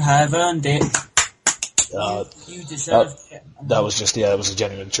shout, "You have earned it. You deserve it." That was just, it was a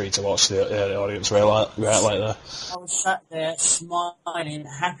genuine treat to watch the audience react like that. I was sat there smiling,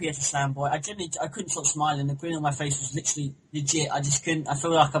 happy as a sandboy. I couldn't stop smiling. The grin on my face was literally legit. I just couldn't. I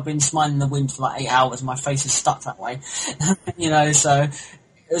feel like I've been smiling in the wind for like 8 hours and my face is stuck that way. So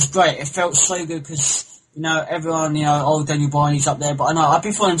it was great. It felt so good because, everyone, Daniel Bryan, he's up there. But I know, I've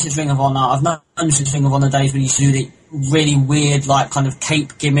been following since Ring of Honor. I've known since Ring of Honor days when he used to do really weird, like, kind of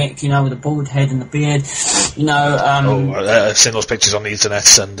cape gimmick, you know, with a bald head and the beard, you know. I've seen those pictures on the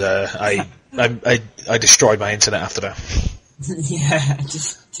internet, and I destroyed my internet after that.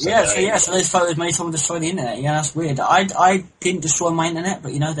 So those photos made someone destroy the internet. Yeah, that's weird. I didn't destroy my internet,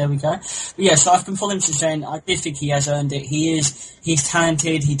 but, you know, there we go. But yeah, so I've been following him since then. I did think he has earned it. He's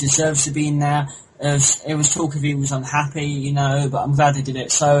talented, he deserves to be in there. It was talk of he was unhappy, you know, but I'm glad they did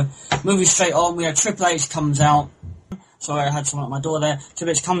it. So, moving straight on, we had Triple H comes out. Sorry, I had someone at my door there.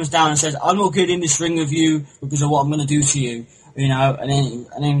 Triple H comes down and says, "I'm not getting in this ring with you because of what I'm going to do to you," you know. And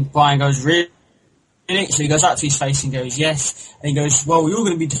then Brian goes, "Really?" So he goes up to his face and goes, "Yes." And he goes, "Well, you're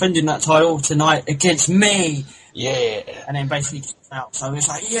going to be defending that title tonight against me." Yeah. And then basically kicks out. So it's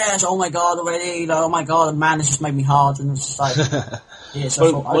like, yes, oh my god, already. Like, oh my god, man, this just made me hard. And it's just like, yeah. So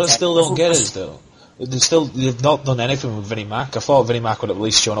I thought, okay. What I still don't get is though, they've not done anything with Vinnie Mac. I thought Vinnie Mac would have at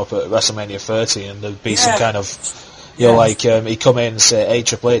least shown up at WrestleMania 30 and there'd be some kind of, you know, like he'd come in and say, "Hey,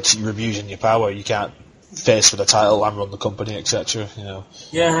 Triple H, you're abusing your power. You can't face for the title and run the company, etc." You know.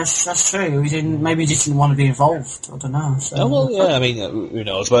 Yeah, that's true. Maybe he just didn't want to be involved. I don't know. So. I mean, who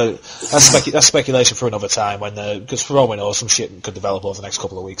knows? But that's speculation for another time. Because for all we know, some shit could develop over the next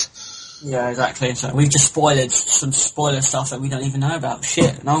couple of weeks. Yeah, exactly. So we've just spoiled some spoiler stuff that we don't even know about.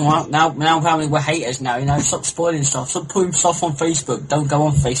 Shit. Now apparently we're haters now. You know, stop spoiling stuff. Stop putting stuff on Facebook. Don't go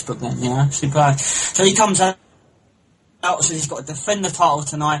on Facebook then. You know, super. So he comes out. So he's got to defend the title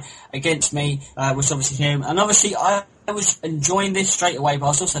tonight against me, which obviously him. And obviously I was enjoying this straight away, but I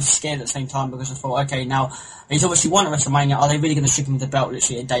was also scared at the same time because I thought, okay, now he's obviously won at WrestleMania. Are they really going to strip him the belt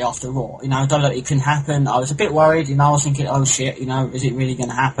literally a day after Raw? You know, I don't know, it couldn't happen. I was a bit worried. You know, I was thinking, oh shit, you know, is it really going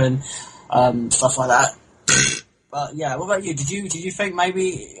to happen? Stuff like that. But yeah, what about you? Did you think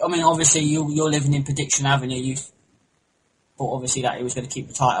maybe? I mean, obviously you're living in Prediction Avenue. You thought obviously that he was going to keep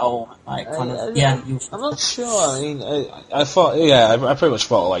the title. Like, kind of, I'm not sure. I mean, I thought, I pretty much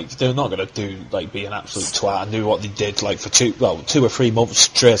thought like they're not going to be an absolute twat and do what they did like for 2 or 3 months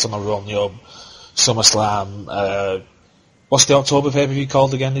straight on the run. You know, SummerSlam. What's the October pay-per-view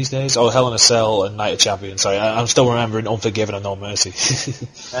called again these days? Oh, Hell in a Cell and Night of Champions. Sorry, I'm still remembering Unforgiven and No Mercy.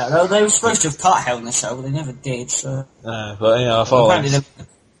 They were supposed to have cut Hell in a Cell, but they never did. So. But you know, I thought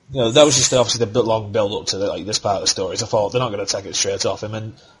that was just obviously the long build-up to this part of the stories. I thought they're not going to take it straight off him,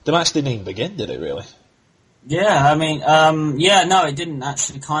 and the match didn't even begin, did it really? Yeah, I mean, no, it didn't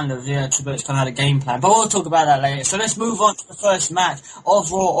actually Triple H kind of had a game plan. But we'll talk about that later. So let's move on to the first match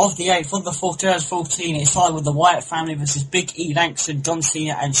of Raw of the 8th of the 4th, 2014. It started with the Wyatt family versus Big E, Langston, John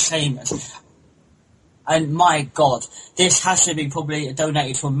Cena and Sheamus. And my God, this has to be probably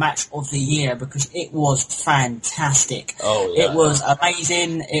donated for Match of the Year because it was fantastic. Oh, yeah. It was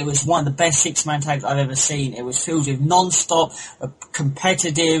amazing. It was one of the best 6-man tags I've ever seen. It was filled with non-stop,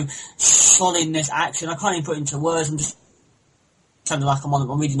 competitive, solidness, action. I can't even put it into words. I'm just sounding like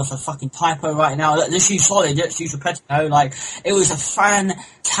I'm reading off a fucking typo right now. Let's use solid, let's use repetitive. Like, it was a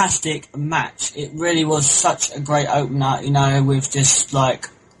fantastic match. It really was such a great opener, you know, with just like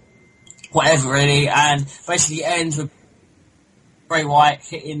whatever really, and basically ends with Bray Wyatt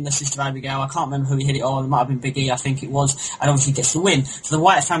hitting the Sister Abigail. I can't remember who he hit it on. It might have been Big E, I think it was, and obviously gets the win. So the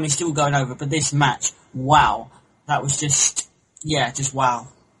Wyatt family's still going over, but this match, wow, that was just wow.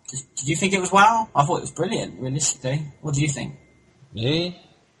 Did you think it was wow? I thought it was brilliant, realistically. What do you think? Me?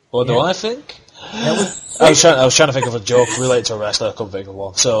 What do I think? I was trying to think of a joke related to a wrestler. I couldn't think of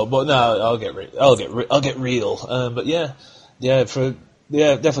one. So, but no, I'll get real.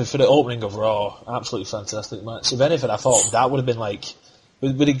 But definitely for the opening of Raw, absolutely fantastic match. If anything, I thought that would have been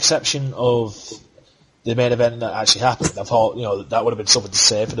with the exception of the main event that actually happened, I thought, you know, that would have been something to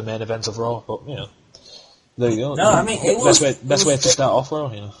say for the main event of Raw. But, you know, there you go. No, I mean, best way to start off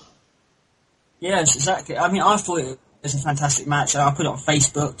Raw, you know. Yes, exactly. I mean, I thought it was a fantastic match. I put it on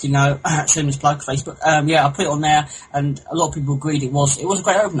Facebook, you know, shameless plug, Facebook. I put it on there, and a lot of people agreed it was a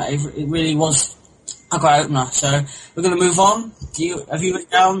great opener. It really was a great opener. So we're going to move on. Do you want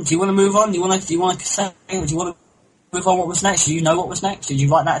to move on? Do you want to say? Or do you want to move on? What was next? Do you know what was next? Did you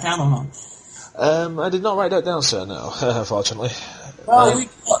write that down or not? I did not write that down, sir. No, unfortunately. Well, we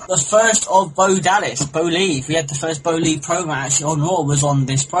got the first of Bo Dallas, Bo Lee. We had the first Bo Lee promo actually on Raw was on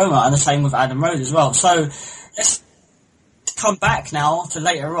this promo, and the same with Adam Rose as well. So let's come back now to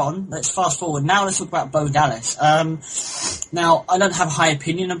later on. Let's fast forward. Now let's talk about Bo Dallas. Now, I don't have a high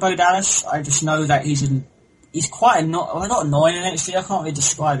opinion of Bo Dallas. I just know that he's quite not annoying in NXT. I can't really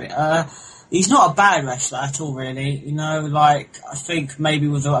describe it. he's not a bad wrestler at all, really. You know, like, I think maybe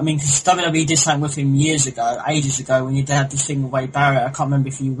because WWE did something with him ages ago, when he had this thing with Wade Barrett. I can't remember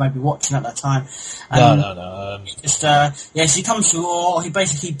if you were maybe watching at that time. No. So he comes to Raw, he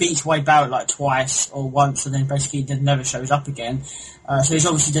basically beats Wade Barrett like twice or once, and then basically never shows up again. So he's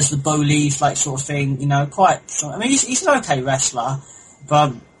obviously just the Bo Leaf, like, sort of thing, you know, he's an okay wrestler,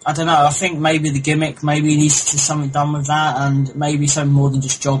 but I don't know, I think maybe the gimmick, maybe he needs to something done with that, and maybe something more than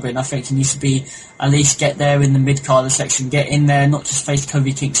just jobbing. I think he needs to be, at least get there in the mid-carder section, get in there, not just face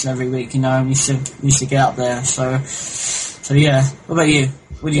Kofi Kingston every week, you know, he needs to get up there, so yeah. What about you?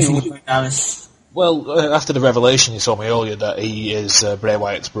 What do you think about Dallas? Well, after the revelation you told me earlier that he is Bray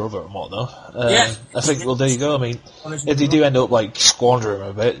Wyatt's brother and whatnot, I think, well, there you go. I mean, if they do end up like squandering him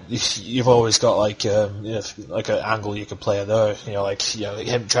a bit, you've always got like like an angle you could play there.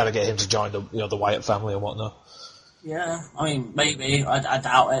 Him trying to get him to join the Wyatt family and whatnot. Yeah, I mean, maybe. I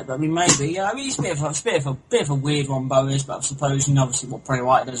doubt it, but I mean, maybe. Yeah, I mean, it's a bit of a weird one, Bo is, but I suppose, obviously what Bray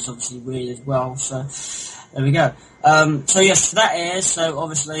Wyatt does is obviously weird as well. So there we go. So yes, that is. So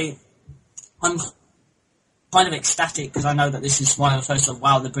obviously, I'm kind of ecstatic because I know that this is one of the first of,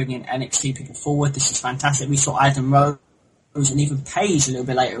 wow, they're bringing NXT people forward. This is fantastic. We saw Adam Rose and even Paige a little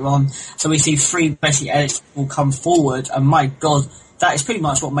bit later on. So we see 3 basically NXT will come forward, and my God, that is pretty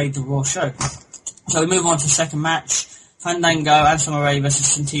much what made the Raw show. So we move on to the second match. Fandango, Anson Ray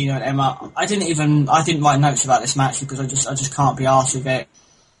versus Santino and Emma. I didn't write notes about this match because I just can't be arsed with it.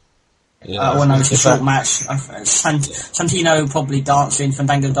 When I was a short match, Santino probably dancing,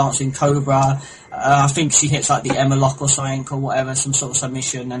 Fandango dancing Cobra. I think she hits like the Emma lock or something or whatever, some sort of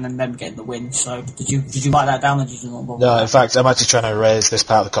submission, and then them getting the win. So did you write that down, or did you not bother? No, in fact, I'm actually trying to erase this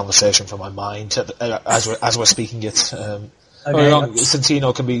part of the conversation from my mind as we're speaking it.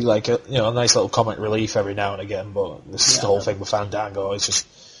 Santino can be like a nice little comic relief every now and again, but this is the whole thing with Fandango. It's just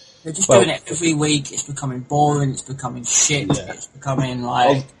they're just doing it every week. It's becoming boring. It's becoming shit. Yeah. It's becoming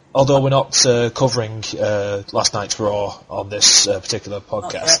like. Although we're not covering last night's Raw on this particular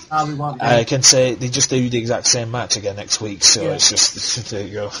podcast, I can say they just do the exact same match again next week, so it's just, there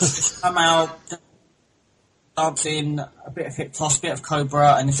you go. Come out, dancing, a bit of hip toss, a bit of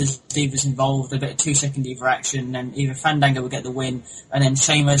Cobra, and if there's divas involved, a bit of 2-second diva action, and either Fandango will get the win, and then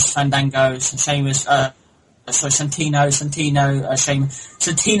Santino, Fandango,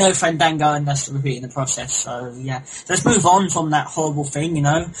 and that's repeating the process. So yeah, so let's move on from that horrible thing. We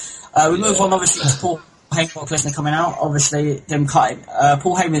move on obviously to Paul Heyman, Brock Lesnar coming out. Obviously, them cutting.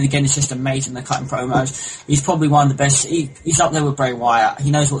 Paul Heyman again is just amazing. They're cutting promos. He's probably one of the best. He's up there with Bray Wyatt.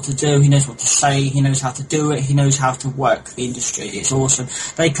 He knows what to do. He knows what to say. He knows how to do it. He knows how to work the industry. It's awesome.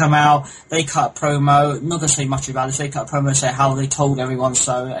 They come out. They cut a promo. I'm not going to say much about this. They cut a promo, say how they told everyone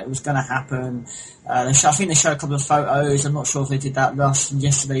so it was going to happen. I think they showed a couple of photos. I'm not sure if they did that from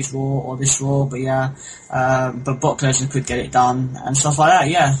yesterday's Raw or this Raw, but yeah. But Brock Lesnar could get it done and stuff like that.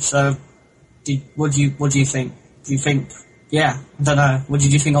 Yeah. So, what do you think? Do you think? Yeah, I don't know. What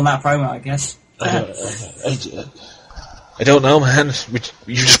did you think on that promo? I guess. I don't know, man.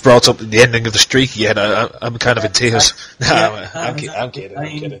 You just brought up the ending of the streak again. I'm kind of in tears. I'm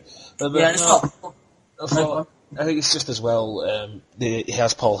kidding. But yeah, it's not. I think it's just as well he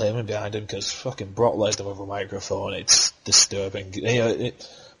has Paul Heyman behind him because fucking Brock Lesnar with a microphone, it's disturbing.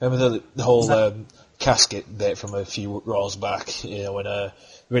 Remember the whole casket bit from a few Raws back, when the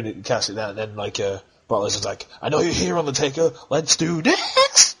casket down, and then Brock Lesnar's like, I know you're here, Undertaker, let's do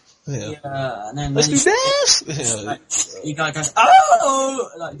this! And then let's do this! You guy goes, oh!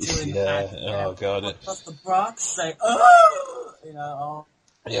 Like doing oh god. The Brock say, oh!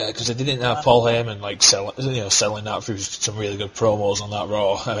 Yeah, because they didn't have Paul Heyman selling that through some really good promos on that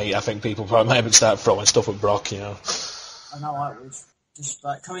Raw. I mean, I think people probably might start throwing stuff at Brock. I know I would just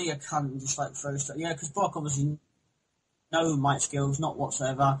come here, you cunt, and just throw stuff. Yeah, because Brock obviously no mic skills, not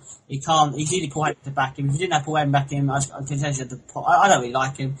whatsoever. He can't. He's either Paul Heyman to back him. If he didn't have Paul Heyman back him, I can tell you I don't really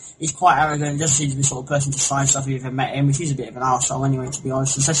like him. He's quite arrogant. He doesn't seem to be the sort of person to sign stuff if you've ever met him. Which he's a bit of an arsehole anyway, to be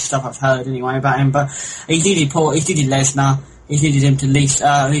honest. Especially stuff I've heard anyway about him. But he needed Lesnar. He needed him to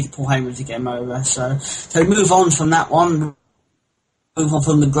needed Paul Heyman to get him over. So we move on from that one. Move on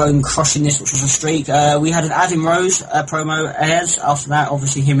from the grown crushing this, which was a streak. We had an Adam Rose promo airs. After that,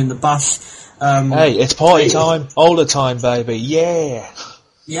 obviously him in the bus. Hey, it's party time, all the time, baby. Yeah.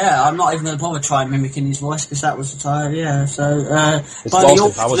 Yeah, I'm not even going to bother trying mimicking his voice because that was the time. Yeah, so by the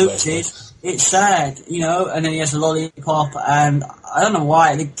York fluted. It's sad, you know, and then he has a lollipop, and I don't know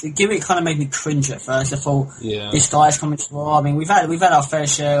why, the gimmick kind of made me cringe at first. I thought, this guy's coming to Raw. I mean, we've had our fair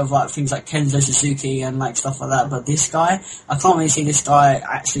share of, like, things like Kenzo Suzuki and, like, stuff like that, but this guy, I can't really see this guy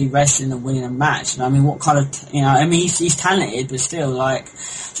actually wrestling and winning a match. And I mean, what kind of, you know, I mean, he's talented, but still, like,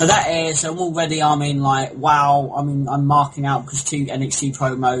 so that is, I'm already, I mean, like, wow, I mean, I'm marking out because 2 NXT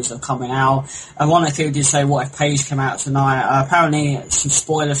promos are coming out. And one or two did say, what if Paige came out tonight? Apparently, some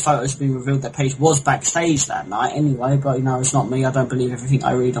spoiler photos have been revealed that Paige was backstage that night anyway, but, you know, it's not me. I don't believe everything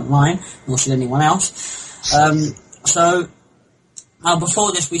I read online, nor should anyone else. So,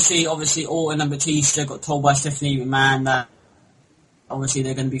 before this, we see, obviously, Orton and Batista got told by Stephanie McMahon that obviously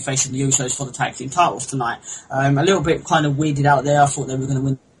they're going to be facing the Usos for the tag team titles tonight. A little bit kind of weirded out there. I thought they were going to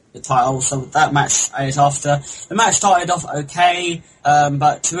win the title, so that match is after. The match started off okay,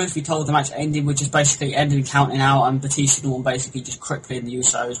 but truth be told, the match ended with just basically ending counting out, and Batista and Orton basically just crippling the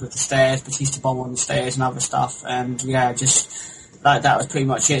Usos with the stairs, Batista bomb on the stairs and other stuff, and yeah, just that was pretty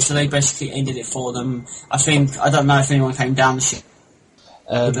much it. So they basically ended it for them. I don't know if anyone came down the ship.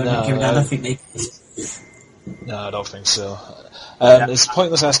 I don't think they. No, I don't think so. It's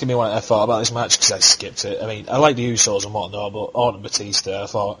pointless asking me what I thought about this match because I skipped it. I mean, I like the Usos and whatnot, but Orton and Batista, I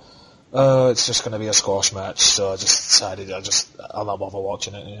thought, it's just going to be a squash match, so I just decided I'll not bother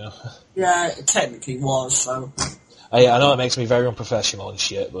watching it, you know. Yeah, it technically was, so. I know it makes me very unprofessional and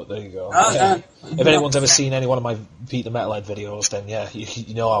shit, but there you go. If anyone's ever seen any one of my Pete the Metalhead videos, then yeah,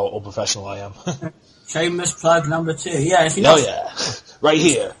 you know how unprofessional I am. Shameless plug number 2. Yeah, if you know. Oh yeah, right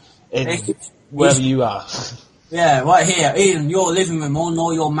here, wherever you are. Yeah, right here, in your living room,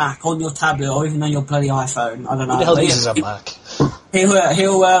 on your Mac, on your tablet, or even on your bloody iPhone. I don't know. Who the hell uses a Mac?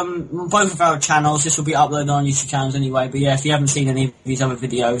 He'll both of our channels, this will be uploaded on YouTube channels anyway, but yeah, if you haven't seen any of these other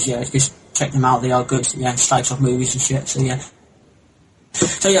videos, yeah, just check them out, they are good, yeah, slags off movies and shit, so yeah.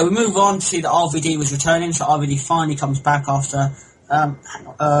 So yeah, we move on to see that RVD was returning, so RVD finally comes back after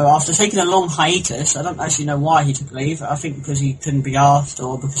taking a long hiatus. I don't actually know why he took leave. I think because he couldn't be asked,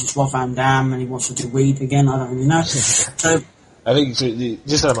 or because it's Rob Van Dam and he wants to do weed again. I don't really know. So I think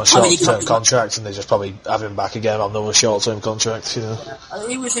just had him on short-term contract, and they just probably have him back again on another short-term contract. You know,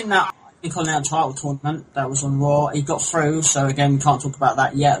 he was in that Intercontinental title tournament that was on Raw. He got through, so again we can't talk about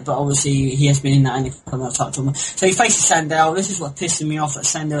that yet. But obviously he has been in that Intercontinental title tournament. So he faces Sandow. This is what pissed me off, that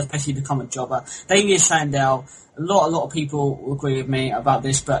Sandow has basically become a jobber. Damien Sandow. A lot of people will agree with me about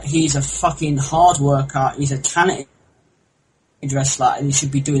this, but he's a fucking hard worker. He's a talented wrestler, and he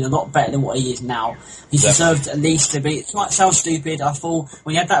should be doing a lot better than what he is now. He deserved at least to be. It might sound stupid. I thought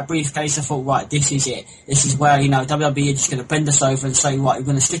when he had that briefcase, I thought, right, this is it. This is where, you know, WWE are just going to bend us over and say, right, we're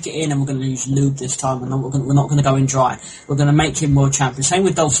going to stick it in, and we're going to use lube this time, and we're not going to go in dry. We're going to make him world champion. Same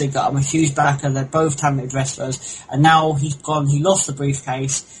with Dolph Ziggler. I'm a huge backer. They're both talented wrestlers, and now he's gone. He lost the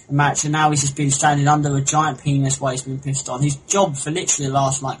briefcase match, and now he's just been standing under a giant penis while he's been pissed on. He's jobbed for literally the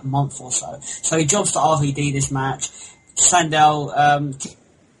last like month or so. So he jobs to RVD this match. Sandow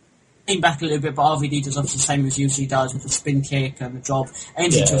came back a little bit, but RVD does obviously the same as usually does with the spin kick and the job.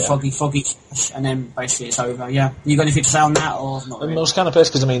 Ends into a foggy smash, and then basically it's over. Yeah, you got anything to say on that, or not? Really? I was kind of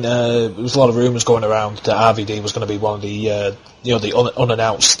pissed because I mean there was a lot of rumours going around that RVD was going to be one of the the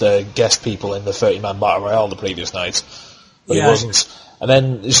unannounced guest people in the 30-man battle royale the previous night, but he wasn't. And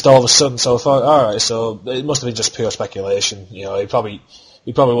then just all of a sudden, so I thought, all right, so it must have been just pure speculation. You know, he probably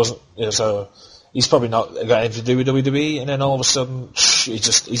wasn't. You know, so he's probably not got anything to do with WWE. And then all of a sudden,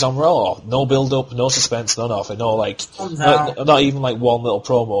 he's on Raw. No build up, no suspense, no nothing. No not even like one little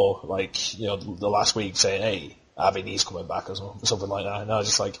promo, like the last week saying, hey, RVD's coming back or something like that. No,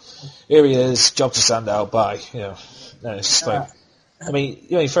 just like here he is, job to stand out. Bye. And it's just like, I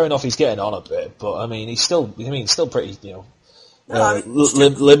mean, fair enough, he's getting on a bit, but I mean, he's still pretty,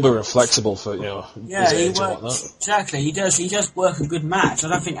 limber and flexible for his age and whatnot. Exactly. He does work a good match. I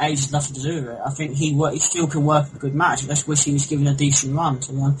don't think age has nothing to do with it. I think he still can work a good match. I just wish he was given a decent run.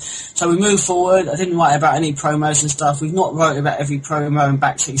 So we move forward. I didn't write about any promos and stuff. We've not wrote about every promo and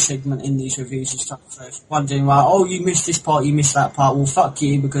backstage segment in these reviews and stuff. So if wondering why, you missed this part, you missed that part. Well, fuck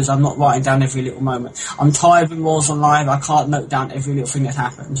you, because I'm not writing down every little moment. I'm tired when Raw's on live. I can't note down every little thing that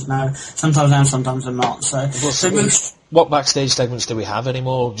happens. No, sometimes I am, sometimes I'm not. What backstage segments do we have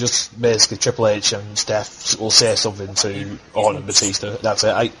anymore? Just basically Triple H and Steph will say something to Orton and Batista. That's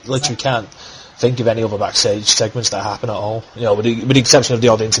it. I literally can't think of any other backstage segments that happen at all. With the exception of the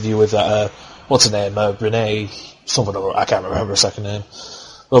odd interview with that, what's her name, Renee, something or I can't remember her second name.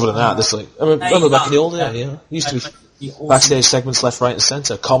 Other than that, there's I remember back in the old days, used to be backstage segments left, right and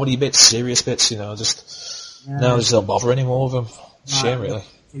centre, comedy bits, serious bits, now they just don't bother anymore with them. Shame, really.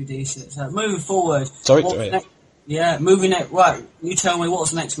 Too decent. So moving forward. Sorry. Yeah, moving it. Right, you tell me, what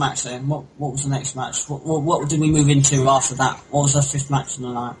was the next match then? What was the next match? What did we move into after that? What was the 5th match of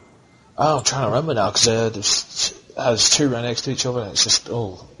the night? Oh, I'm trying to remember now, because there's 2 right next to each other, and it's just,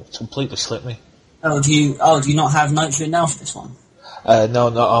 it's completely slipped me. Do you not have notes written down for this one? No,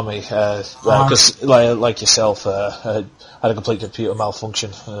 not on me, because, like yourself, I had a complete computer malfunction.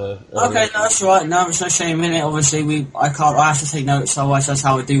 Okay, that's right. No, it's no shame in it. Obviously, I have to take notes, otherwise that's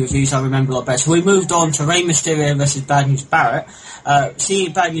how I do reviews. I remember a lot better. So we moved on to Rey Mysterio versus Bad News Barrett.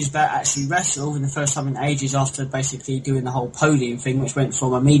 Seeing Bad News Barrett actually wrestle for the first time in ages after basically doing the whole podium thing, which went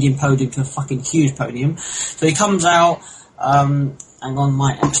from a medium podium to a fucking huge podium. So he comes out, hang on,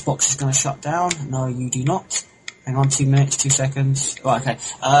 my Xbox is going to shut down. No, you do not. Hang on, 2 minutes, 2 seconds. Right, okay.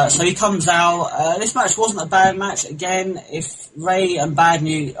 So he comes out. This match wasn't a bad match. Again, if Ray and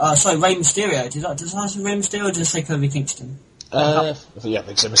Rey Mysterio. Did I say Rey Mysterio or did I say Kofi Kingston? Yeah, I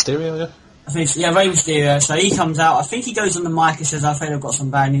think so, Mysterio, yeah. Rey Mysterio. So he comes out. I think he goes on the mic and says, "I'm afraid I've got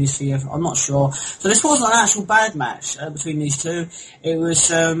some bad news for you." I'm not sure. So this wasn't an actual bad match between these two. It was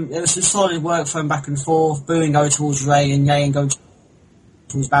some solid work from back and forth, booing go towards Ray and yay and go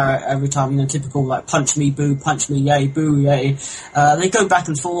towards Barrett every time, typical like punch me, boo, punch me, yay, boo, yay. They go back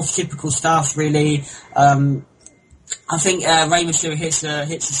and forth, typical stuff really. I think Rey Mysterio hits a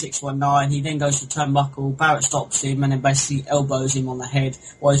 619. He then goes to the turnbuckle. Barrett stops him and then basically elbows him on the head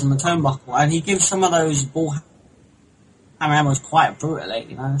while he's on the turnbuckle. And he gives some of those ball hammer hammers quite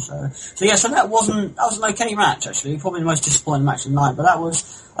brutally, So that was an okay match actually. Probably the most disappointing match of the night. But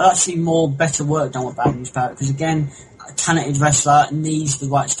I'd actually more better work done with Bad News Barrett because again, a talented wrestler needs the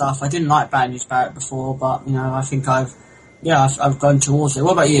right stuff. I didn't like Bad News Barrett before, but I think I've gone towards it.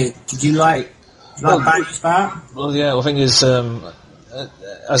 What about you? Did you like Bad News Barrett? Well, yeah. The thing is,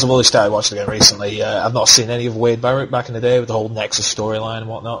 as I've only started watching again recently, I've not seen any of Wade Barrett back in the day with the whole Nexus storyline and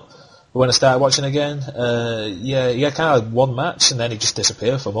whatnot. But when I started watching again, he had kind of one match and then he just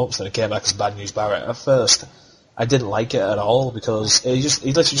disappeared for months. And it came back as Bad News Barrett. At first, I didn't like it at all because he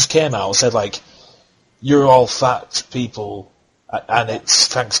literally just came out and said like, "You're all fat people, and it's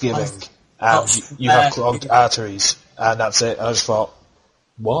Thanksgiving, and you have clogged arteries," and that's it. And I just thought,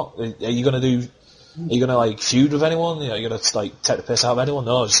 what? Are you going to feud with anyone? Are you going to take the piss out of anyone?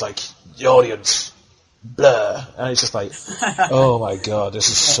 No, it's like, the audience, blah. And it's just like, oh my god, this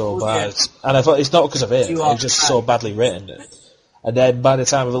is so bad. And I thought, it's not because of it, it was just so badly written. And then by the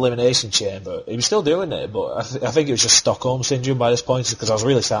time of Elimination Chamber, he was still doing it, but I think it was just Stockholm Syndrome by this point, because I was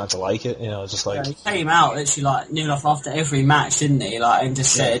really starting to like it, he came out literally near enough after every match, didn't he? And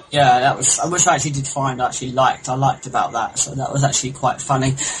just said, that was, which I actually did find I liked about that, so that was actually quite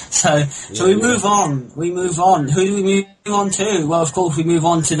funny. So we move on. Who do we move on to? Well, of course, we move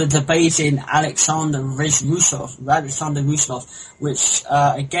on to the debating Alexander Rusev, which,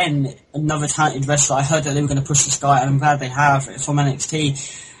 again, another talented wrestler. I heard that they were going to push this guy, and I'm glad they have, from NXT.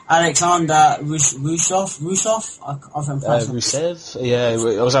 Alexander Rusev? Rusev? Yeah,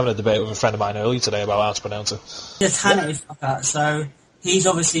 I was having a debate with a friend of mine earlier today about how to pronounce it. He's a talented fucker, so he's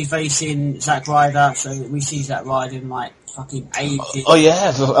obviously facing Zack Ryder, so we see Zack Ryder in fucking ages. Oh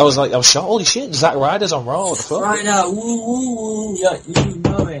yeah, I was shocked, holy shit, Zack Ryder's on Raw, what the fuck? Ryder, woo, yeah, you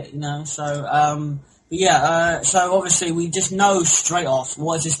know it, so, so obviously we just know straight off,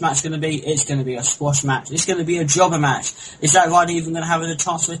 what is this match going to be? It's going to be a squash match. It's going to be a jobber match. Is Zack Ryder even going to have a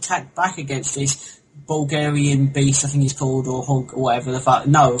chance to attack back against this Bulgarian beast, I think he's called, or Hulk, or whatever the fuck?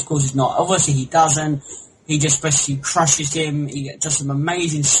 No, of course he's not. Obviously he doesn't. He just basically crushes him. He does some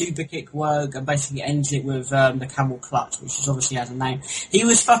amazing super kick work and basically ends it with the camel clutch, which obviously has a name. He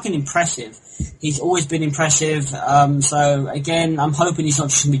was fucking impressive. He's always been impressive. So again, I'm hoping he's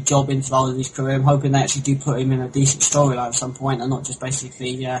not just going to be jobbing for the whole of his career. I'm hoping they actually do put him in a decent storyline at some point and not just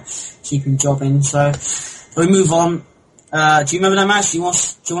basically keep him jobbing. So we move on. Do you remember that match? Do you want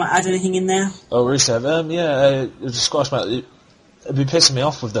to add anything in there? Oh, Rusev. It was a squash match. It'd been pissing me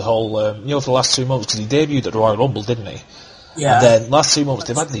off with the whole, for the last 2 months, because he debuted at the Royal Rumble, didn't he? Yeah. And then, last 2 months,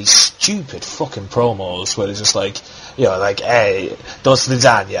 they've had these stupid fucking promos where it's just like, hey, dos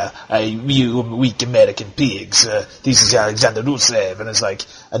lasagna, you weak American pigs, this is Alexander Rusev, and it's like,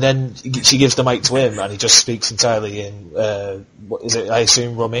 and then she gives the mic to him, and he just speaks entirely in, what is it, I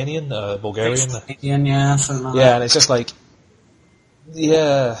assume Romanian, Bulgarian? Romanian, yeah, something like that. Yeah, and it's just like,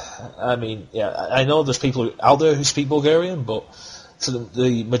 I know there's people out there who speak Bulgarian, but to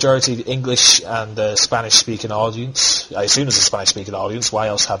the majority of English and Spanish-speaking audience, I assume there's a Spanish-speaking audience, why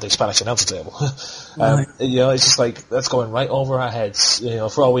else have the Spanish announcer table? It's just like, that's going right over our heads.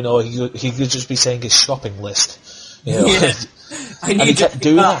 For all we know, he could just be saying his shopping list. And he kept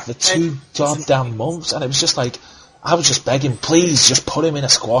doing that for 2 goddamn months, and it was just like, I was just begging, please, just put him in a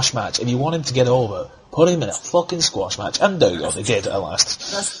squash match. If you want him to get over, put him in a fucking squash match. And there you go, they did at last.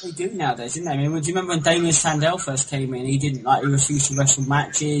 That's what they do nowadays, isn't they? I mean, do you remember when Damien Sandow first came in? He refused to wrestle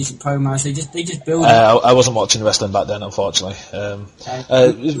matches and promos. They just build it. I wasn't watching wrestling back then, unfortunately.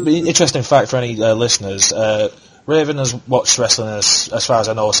 Interesting fact for any listeners, Raven has watched wrestling as far as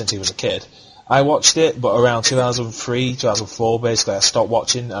I know since he was a kid. I watched it, but around 2003, 2004, basically, I stopped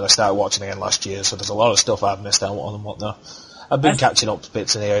watching, and I started watching again last year, so there's a lot of stuff I've missed out on and whatnot. I've been catching up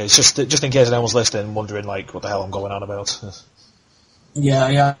bits in the areas, just in case anyone's listening and wondering, like, what the hell I'm going on about.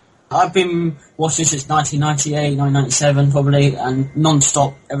 Yeah. I've been watching since 1998, 1997 probably, and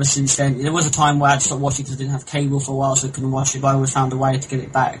non-stop ever since then. There was a time where I had to stop watching because I didn't have cable for a while, so I couldn't watch it, but I always found a way to get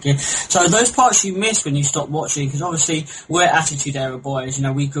it back again. So those parts you miss when you stop watching, because obviously we're Attitude Era boys, you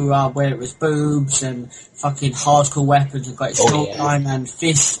know, we grew up where it was boobs and fucking hardcore weapons and great storyline and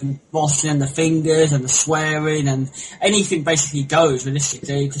fists and bossing and the fingers and the swearing and anything basically goes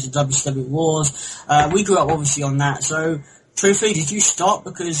realistically because of WCW wars. We grew up obviously on that, so truthfully, did you stop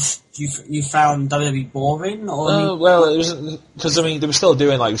because you found WWE boring? Or well, it wasn't because they were still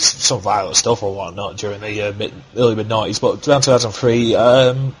doing like some violent stuff or whatnot during the early mid-90s. But around 2003,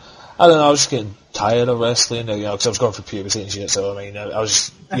 I don't know, I was just getting tired of wrestling, you know, because I was going through puberty and shit. So I was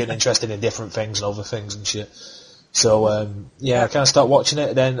just getting interested in different things and other things and shit. So I kind of stopped watching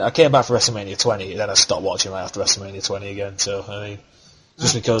it. Then I came back for WrestleMania 20. Then I stopped watching right after WrestleMania 20 again. So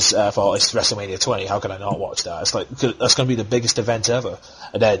just because I thought it's WrestleMania 20, how can I not watch that? It's like, that's going to be the biggest event ever.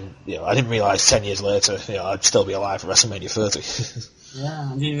 And then, you know, I didn't realise 10 years later, you know, I'd still be alive for WrestleMania 30. Yeah,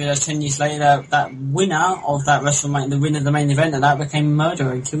 I didn't realise 10 years later that winner of that WrestleMania, the winner of the main event, that became a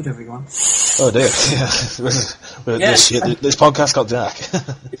murderer and killed everyone. Oh dear, this podcast got dark.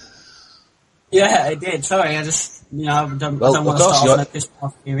 Yeah, it did. Sorry, I just, you know, I don't want to start off this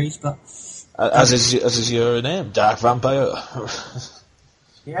series, but... As is your name, Dark Vampire.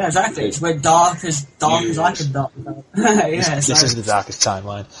 Yeah, exactly. It's where dark as I can dark. This is the darkest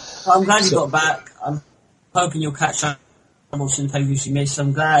timeline. Well, I'm glad you got back. I'm hoping you'll catch up on the previews you missed. I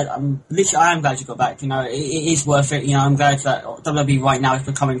am glad you got back. You know, it is worth it. You know, I'm glad that WWE right now is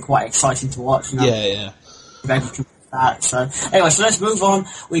becoming quite exciting to watch. You know? Yeah. I'm glad you can that. So anyway, so let's move on.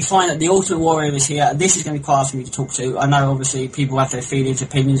 We find that the Ultimate Warrior is here. This is going to be quite hard for me to talk to. I know obviously people have their feelings,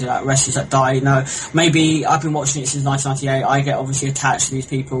 opinions about wrestlers that die. You know, maybe I've been watching it since 1998. I get obviously attached to these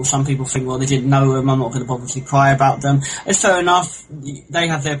people. Some people think, well, they didn't know them. I'm not going to obviously cry about them. It's fair enough. They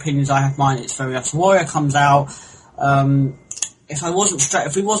have their opinions. I have mine. It's fair enough. So Warrior comes out. If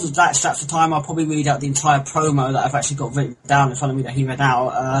we wasn't that strapped for time, I'll probably read out the entire promo that I've actually got written down in front of me that he read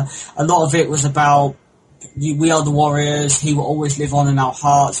out. A lot of it was about, we are the Warriors, he will always live on in our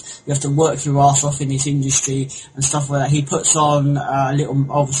hearts, you have to work your ass off in this industry and stuff like that. He puts on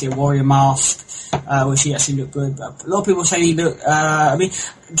obviously a warrior mask, which he actually looked good, but a lot of people say he looked,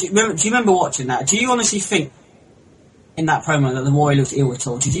 do you remember watching that? Do you honestly think in that promo that the Warrior looked ill at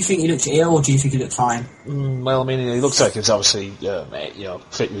all? Did you think he looked ill or do you think he looked fine? Well, I mean, he looks like he was obviously, he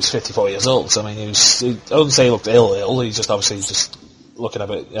was 54 years old, so I mean, I wouldn't say he looked ill, he's just obviously just looking a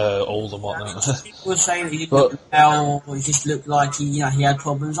bit old and whatnot. People were saying that he didn't look well, or he just looked like he had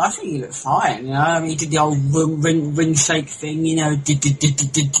problems. I think he looked fine, you know. I mean, he did the old ring shake thing, you know,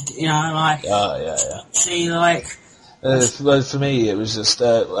 like. Yeah. See, like. Well, for me, it was just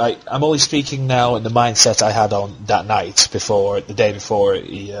I'm only speaking now in the mindset I had on that night the day before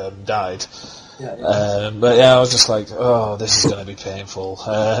he died. But I was just like, oh, this is going to be painful.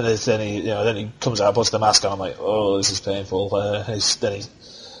 Then he comes out, puts the mask on. I'm like, oh, this is painful.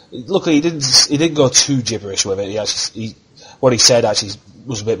 Luckily he didn't go too gibberish with it. What he said actually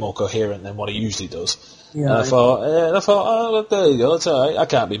was a bit more coherent than what he usually does. Yeah. I thought, oh, well, there you go, it's alright. I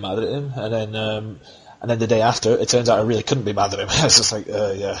can't be mad at him. And then the day after, it turns out I really couldn't be mad at him. I was just like,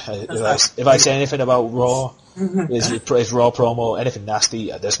 if I say anything about Raw, his Raw promo, anything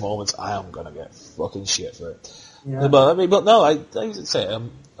nasty at this moment, I am gonna get fucking shit for it. Yeah. But no, I say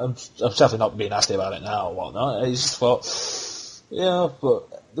I'm definitely not being nasty about it now or whatnot. I just thought, but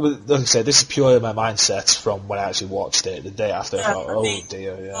like I said, this is purely my mindset from when I actually watched it the day after. I thought, oh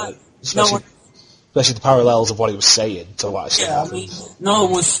dear, especially the parallels of what he was saying to what actually happened. I mean, no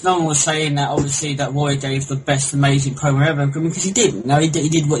one was saying that obviously that Roy gave the best amazing promo ever, because he didn't. You know, he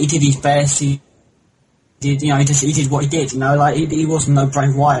did his best. He did what he did. You know, like he wasn't no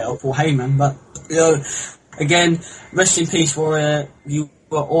Bray Wyatt or Paul Heyman, but you know, again, rest in peace, Warrior. You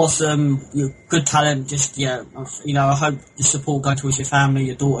were awesome. You're good talent. Just I hope the support goes towards your family,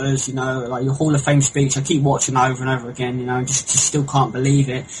 your daughters. Like your Hall of Fame speech. I keep watching over and over again. Just still can't believe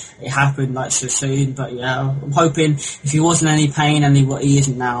it. It happened like so soon. But yeah, I'm hoping if he wasn't in any pain, and he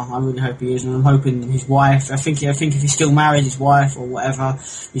isn't now. I really hope he is, and I'm hoping his wife. I think if he's still married, his wife or whatever,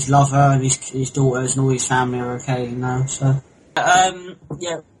 his lover and his daughters and all his family are okay. So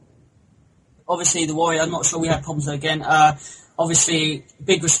yeah. Obviously, the Warrior. I'm not sure we had problems there again. Obviously,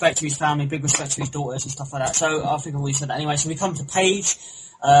 big respect to his family, big respect to his daughters and stuff like that. So I think I've already said that anyway. So we come to Paige,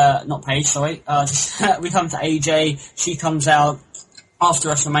 not Paige, sorry. We come to AJ. She comes out after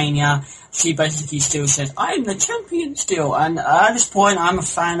WrestleMania. She basically still says, "I'm the champion still." And at this point, I'm a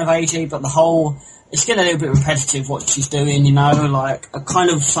fan of AJ, but it's getting a little bit repetitive what she's doing. Like I kind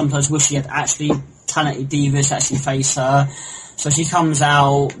of sometimes wish she had actually talented divas actually face her. So she comes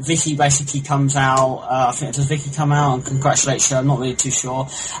out, Vicky basically comes out, I think does Vicky come out and congratulates her, I'm not really too sure.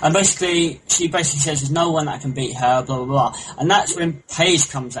 And she basically says there's no one that can beat her, blah, blah, blah. And that's when Paige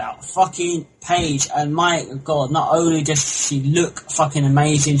comes out. Fucking Paige. And my God, not only does she look fucking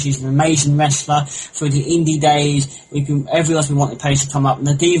amazing, she's an amazing wrestler. Through the indie days, everyone's been wanting Paige to come up. And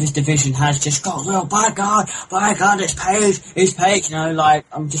the Divas division has just got, well, by God, it's Paige. Like,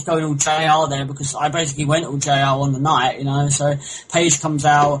 I'm just going all JR there because I basically went all JR on the night, So Paige comes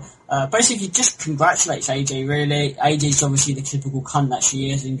out, basically just congratulates AJ, really. AJ's obviously the typical cunt that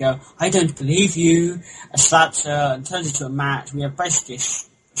she is, and go, "I don't believe you," slaps her and turns into a match. We have basically a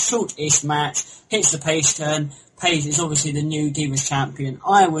short-ish match, hits the Paige turn. Paige is obviously the new Divas champion.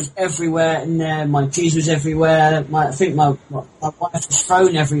 I was everywhere in there, my cheese was everywhere, I think my wife was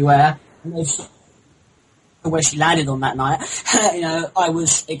thrown everywhere, and where she landed on that night, I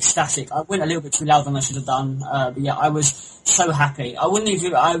was ecstatic. I went a little bit too loud than I should have done, but yeah, I was so happy. I was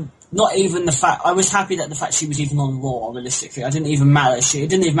happy that the fact she was even on Raw, realistically. It didn't even matter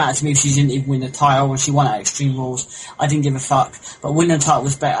to me if she didn't even win the title when she won at Extreme Rules. I didn't give a fuck. But winning the title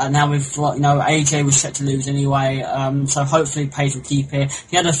was better. Now AJ was set to lose anyway, so hopefully Paige will keep it.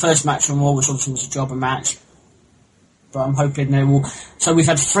 He had her first match on Raw, which obviously was a jobber match. But I'm hoping they will. So we've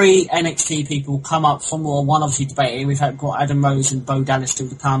had 3 NXT people come up from Raw. One obviously debating. We've got Adam Rose and Bo Dallas still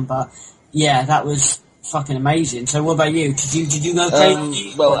to come. But yeah, that was fucking amazing. So what about you? Did you go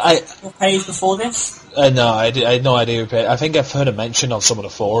crazy? Paige before this? No, I had no idea. I think I've heard a mention on some of the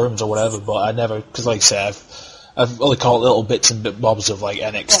forums or whatever, but I never, because like I say, I've only caught little bits and bobs of like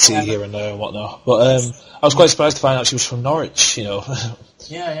NXT here and there and whatnot. But I was quite surprised to find out she was from Norwich.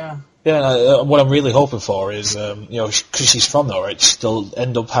 Yeah. Yeah, what I'm really hoping for is, because she's from Norwich, they'll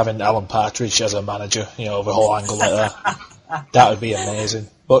end up having Alan Partridge as a manager, the whole angle like that. That would be amazing.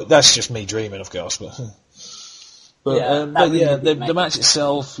 But that's just me dreaming, of course. The match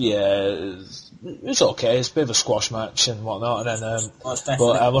itself, it's okay. It's a bit of a squash match and whatnot. And then,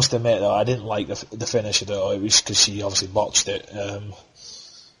 but I must admit, though, I didn't like the finish, though. It was because she obviously botched it.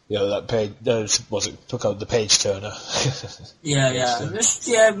 That Paige, took out the Paige turner. It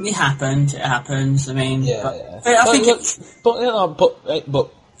happens. I mean,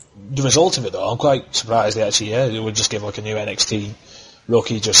 but the result of it, though, I'm quite surprised they actually, they would just give like a new NXT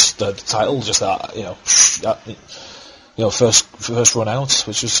rookie just the title, just that, first run out,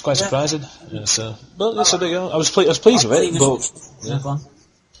 which was quite surprising. But I was pleased with it, but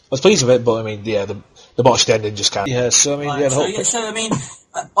I was pleased with it, but I mean, the botched ending just can't. Yeah, so I mean,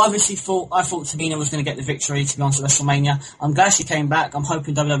 obviously I thought Tamina was going to get the victory, to be honest, at WrestleMania. I'm glad she came back. I'm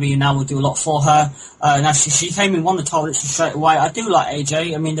hoping WWE now will do a lot for her. Now she came in, won the title straight away. I do like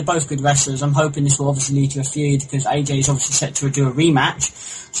AJ. I mean, they're both good wrestlers. I'm hoping this will obviously lead to a feud, because AJ is obviously set to do a rematch.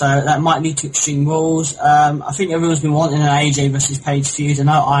 So that might lead to Extreme Rules. I think everyone's been wanting an AJ versus Paige feud. I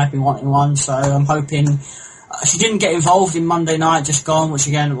know I've been wanting one, so I'm hoping. She didn't get involved in Monday Night Just Gone, which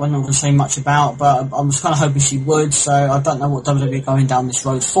again, I'm not going to say much about, but I was kind of hoping she would, so I don't know what WWE are going down this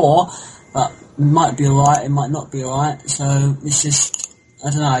road for, but it might be alright, it might not be alright, so it's just, I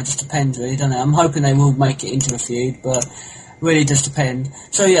don't know, it just depends really, doesn't it? I'm hoping they will make it into a feud, but it really does depend.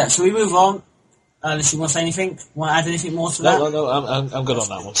 So we move on. Unless you want to say anything? Want to add anything more to that? No, I'm good on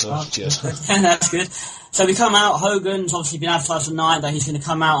that one, so cheers. That's good. So we come out, Hogan's obviously been advertised tonight that he's going to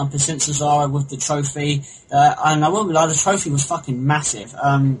come out and present Cesaro with the trophy. And I won't lie, the trophy was fucking massive. So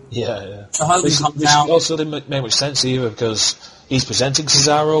Hogan comes out. Also didn't make much sense either, because he's presenting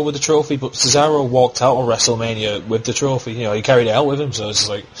Cesaro with the trophy, but Cesaro walked out on WrestleMania with the trophy. He carried it out with him, so it's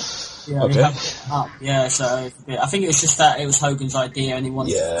like... okay. So I think it was just that it was Hogan's idea and he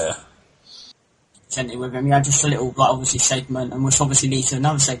wanted... Yeah. presented with him. He had just a little, like, obviously segment, and which obviously leads to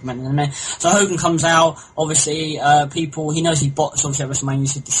another segment in a minute. So Hogan comes out, obviously, he knows he botched, obviously, at WrestleMania, he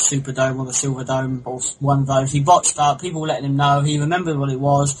said the Superdome or the Silverdome, or one of those. He botched up, people were letting him know, he remembered what it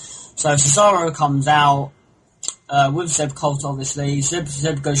was. So Cesaro comes out, with Zeb Colt, obviously.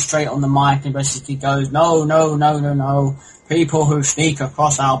 Zeb goes straight on the mic and basically goes, no, people who sneak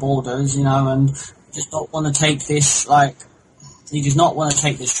across our borders, you know, and just not want to take this, like, he does not want to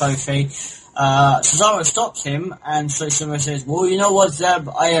take this trophy. Cesaro stops him, and so Cesaro says, well, you know what, Zeb,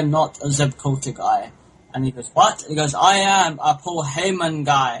 I am not a Zeb Coulter guy. And he goes, what? He goes, I am a Paul Heyman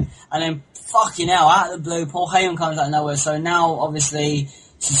guy. And then, fucking hell, out of the blue, Paul Heyman comes out of nowhere. So now, obviously,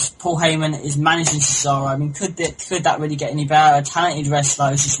 Paul Heyman is managing Cesaro. I mean, could that really get any better? A talented wrestler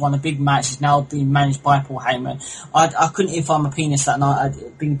who's just won a big match is now being managed by Paul Heyman. I couldn't even find my penis that night.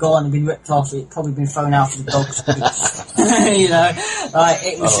 I'd been gone and been ripped off. It'd probably been thrown out for the dogs. You know, like,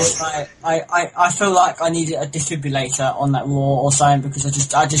 it was just like, I feel like I needed a defibrillator on that Raw or something,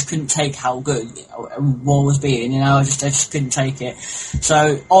 because I just couldn't take how good Raw was being, you know, I just couldn't take it.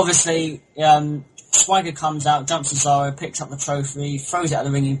 So, obviously, Swagger comes out, jumps Cesaro, picks up the trophy, throws it at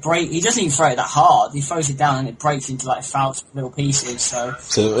the ring. He doesn't even throw it that hard. He throws it down and it breaks into like 1,000 little pieces. So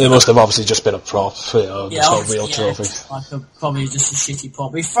it must have obviously just been a prop, you know, it's not a real trophy. Probably just a shitty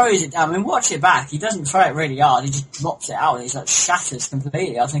prop. He throws it down. I mean, watch it back. He doesn't throw it really hard. He just drops it out and it like shatters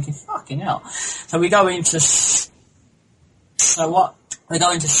completely. I was thinking, fucking hell. So we go into They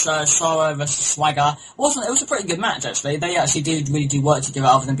go into Cesaro versus Swagger. It was a pretty good match, actually. They actually did really do work together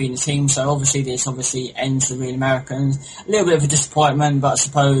other than being a team, so obviously this ends the Real Americans. A little bit of a disappointment, but I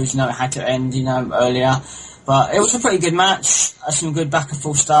suppose, you know, it had to end, you know, earlier. But it was a pretty good match. Some good back and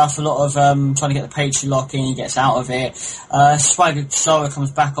forth stuff. A lot of trying to get the page to lock in. He gets out of it. Cesaro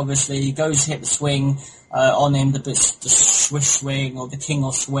comes back, obviously. He goes to hit the swing on him, the Swiss swing or the King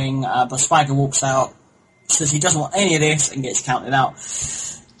of Swing. But Swagger walks out, says he doesn't want any of this, and gets counted out.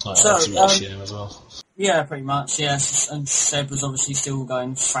 Oh, so that's a real shame as well. Yeah, pretty much, yes. And Seb was obviously still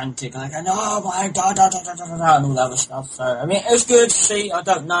going frantic, like, oh my god, and all that other stuff. So, I mean, it was good to see. I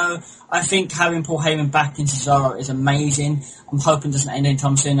don't know. I think having Paul Heyman back in Cesaro is amazing. I'm hoping it doesn't end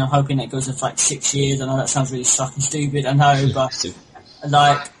anytime soon. I'm hoping it goes for like 6 years. I know that sounds really fucking stupid, I know, but,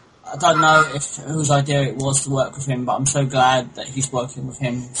 like, I don't know whose idea it was to work with him, but I'm so glad that he's working with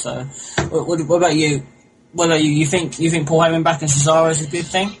him. So, what about you? You think Paul Heyman back in Cesaro is a good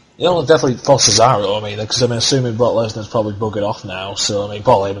thing? Yeah, well, definitely for Cesaro, I mean, because I'm assuming Brock Lesnar's probably buggered off now, so, I mean,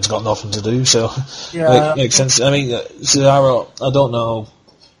 Paul Heyman's got nothing to do, so yeah. Makes sense. I mean, Cesaro, I don't know,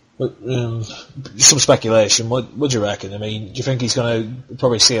 but, some speculation, what do you reckon? I mean, do you think he's going to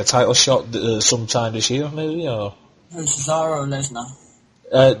probably see a title shot sometime this year, maybe, or? Cesaro or Lesnar?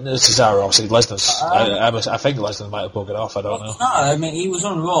 Cesaro, obviously. Lesnar's. I think Lesnar might have buggered off. I don't know. No, I mean, he was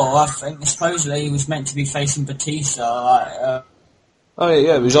on Raw. I think supposedly he was meant to be facing Batista. Oh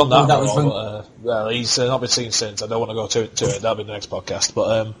yeah, he was on that Raw. Well, he's not been seen since. I don't want to go to it. That'll be the next podcast.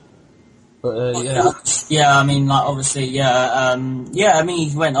 But yeah. Yeah, I mean, like, obviously, yeah. I mean,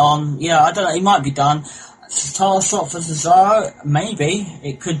 he went on. Yeah, I don't know. He might be done. Title shot for Cesaro, maybe.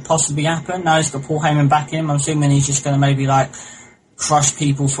 It could possibly happen. Now he's got Paul Heyman back in him. I'm assuming he's just going to maybe, like, crush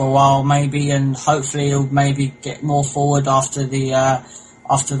people for a while, maybe, and hopefully he'll maybe get more forward after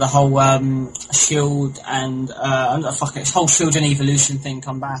the whole Shield and whole Shield and Evolution thing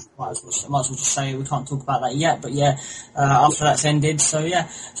come back. Might as well just say we can't talk about that yet, but yeah, after that's ended. So yeah,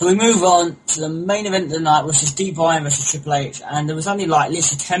 so we move on to the main event of the night, which is Dean Bryan versus Triple H, and there was only like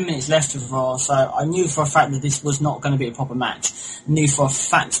literally 10 minutes left of Raw, so I knew for a fact that this was not going to be a proper match. I knew for a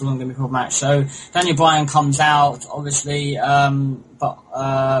fact it wasn't going to be a proper match. So Daniel Bryan comes out, obviously, Daniel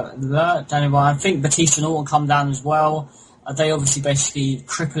Bryan, I think Batista and Orton come down as well. They obviously basically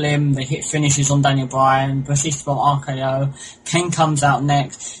cripple him. They hit finishes on Daniel Bryan. Batista from RKO. Ken comes out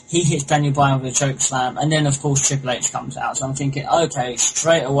next. He hits Daniel Bryan with a choke slam. And then, of course, Triple H comes out. So I'm thinking, okay,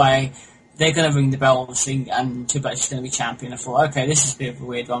 straight away, they're going to ring the bell, obviously, and Triple H is going to be champion. I thought, okay, this is a bit of a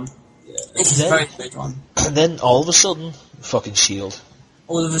weird one. This is a very weird one. And then, all of a sudden, fucking Shield.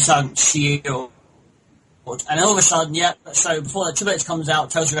 All of a sudden, Shield. And all of a sudden, yeah, so before the Triple H comes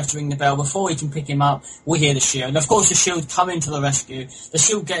out, tells the ref to ring the bell, before he can pick him up, we hear the Shield. And of course the Shield come into the rescue. The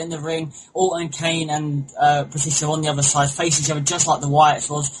Shield get in the ring, Orton, Kane and Batista on the other side, face each other just like the Wyatts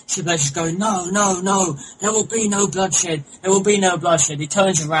was. Triple H is going, no, there will be no bloodshed. There will be no bloodshed. He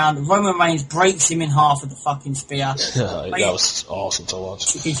turns around, Roman Reigns breaks him in half with the fucking spear. That was awesome to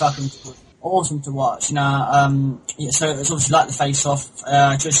watch. He fucking awesome to watch, you know. So it's obviously like the face-off.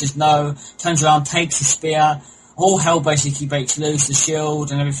 Just says no, turns around, takes the spear. All hell basically breaks loose. The Shield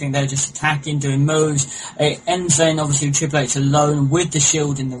and everything, they're just attacking, doing moves. It ends then, obviously, with Triple H alone with the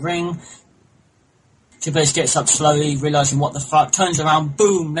Shield in the ring. Triple H gets up slowly, realising what the fuck, turns around,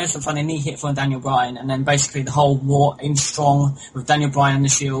 boom, there's a funny knee hit from Daniel Bryan, and then basically the whole Raw in strong with Daniel Bryan and the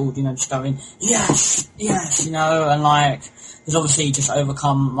Shield, you know, just going, yes, yes, you know, and like, there's obviously just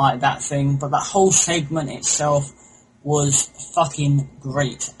overcome like that thing, but that whole segment itself was fucking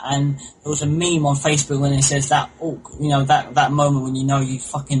great. And there was a meme on Facebook when it says that, you know, that moment when you know you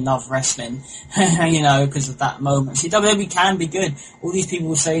fucking love wrestling, you know, because of that moment. See, WWE can be good. All these people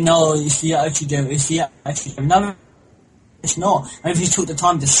will say, no, it's the attitude, it's the attitude. No, it's not. And if you took the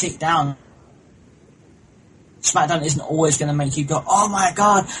time to sit down, SmackDown isn't always going to make you go, oh my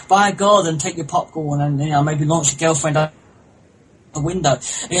god, by god, and take your popcorn and, you know, maybe launch your girlfriend out the window.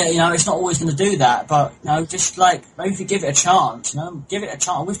 Yeah, you know, it's not always going to do that, but, you know, just like, maybe if you give it a chance, you know, give it a chance.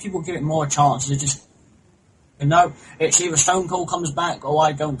 I wish people give it more chance to just, you know, it's either Stone Cold comes back or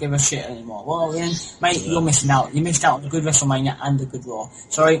I don't give a shit anymore. Well, then, mate, you're missing out. You missed out on a good WrestleMania and a good Raw.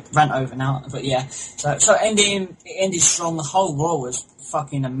 Sorry, rant over now, but yeah. So it ended strong. The whole Raw was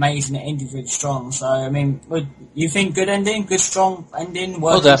fucking amazing. It ended really strong. So, I mean, you think good ending? Good, strong ending?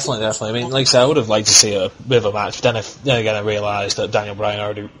 Oh, definitely. I mean, like I said, I would have liked to see a bit of a match, but then again, I realised that Daniel Bryan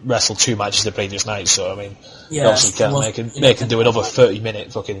already wrestled 2 matches the previous night, so, I mean, you obviously can't make him do another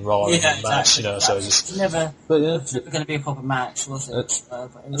 30-minute fucking Raw match, you know, so it's never going to be a proper match, was it?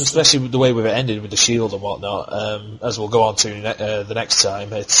 Especially with the way we've ended with the Shield and whatnot, as we'll go on to the next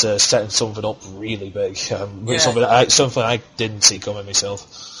time, it's setting something up really big, something I didn't see coming myself.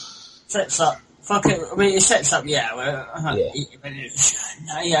 Sets up, fuck it, I mean, it sets up, it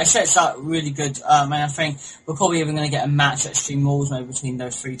sets up really good, and I think we're probably even going to get a match at Extreme Rules maybe between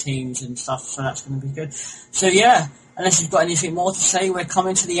those 3 teams and stuff, so that's going to be good. So yeah, unless you've got anything more to say, we're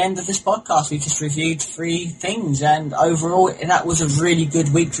coming to the end of this podcast. We've just reviewed 3 things, and overall, that was a really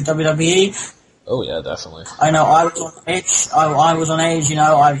good week for WWE. Oh yeah, definitely. I know, I was on edge. I was on edge, you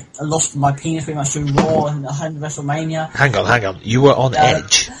know, I lost my penis pretty much through Raw and WrestleMania. Hang on, you were on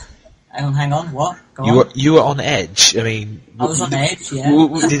edge. Hang on, what? You were on edge, I mean... I was on edge, yeah.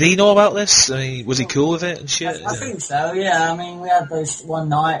 Did he know about this? I mean, was he cool with it and shit? I think so, yeah, I mean, we had those one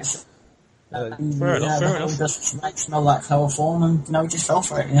nights. Fair enough. It doesn't smell like chloroform, and, you know, we just fell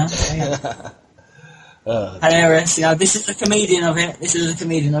for it, you know. So, yeah. Hilarious, you know, this is the comedian of it,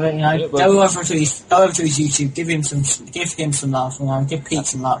 you know, Yeah, go over to his YouTube, give him some love, you know, give Pete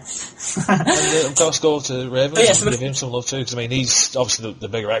some love. And, of course, go to Raven and give him some love too, because I mean, he's obviously the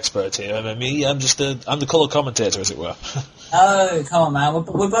bigger expert here. I mean, I'm the colour commentator, as it were. Oh, come on, man,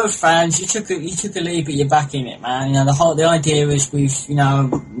 we're both fans. You took a leap, but you're back in it, man. You know, the idea is and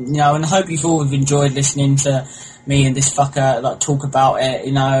I hope you've all enjoyed listening to me and this fucker like talk about it,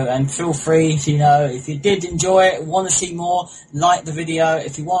 you know, and feel free to, you know, if you did enjoy it, want to see more, like the video.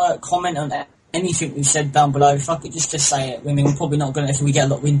 If you want to comment on anything we've said down below, fuck it, just say it. I mean, we're probably not going to, we're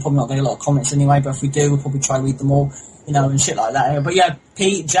probably not going to get a lot of comments anyway, but if we do, we'll probably try to read them all, you know, and shit like that. But yeah,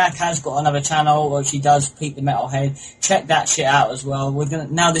 Jack has got another channel, which he does, Pete the Metalhead. Check that shit out as well.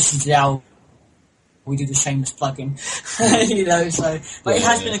 Now this is the hour we do the shameless plugging, you know, so, but it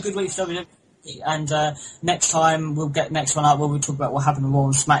has been a good week for WWE. And next time we'll get next one up where we talk about what happened on Raw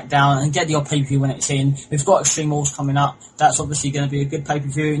and SmackDown and get the odd pay-per-view when it's in. We've got Extreme Rules coming up. That's obviously going to be a good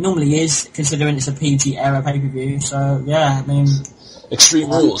pay-per-view. It normally is, considering it's a PG era pay-per-view. So yeah, I mean, Extreme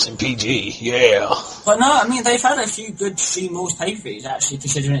Rules in PG, yeah. But no, I mean, they've had a few good Extreme Rules pay-per-views actually,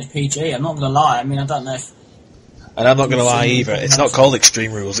 considering it's PG. I'm not going to lie. I mean, I don't know if. And I'm not going to lie either. It's not called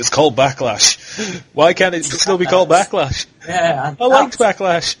Extreme Rules. It's called Backlash. Why can't it still be called Backlash? Yeah, I liked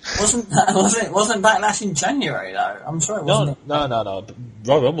Backlash. Wasn't Backlash in January though? I'm sure it wasn't. No.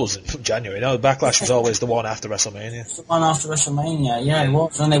 Royal Rumble was in January. No, Backlash was always the one after WrestleMania. It's the one after WrestleMania. Yeah, it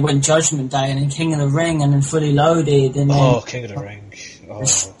was. And they went Judgment Day, and then King of the Ring, and then Fully Loaded, and then King of the Ring.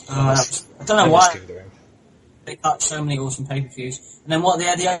 I don't know why. They cut so many awesome pay-per-views. And then they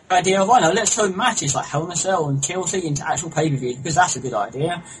had the idea of, let's throw matches like Hell in a Cell and TLC into actual pay-per-views, because that's a good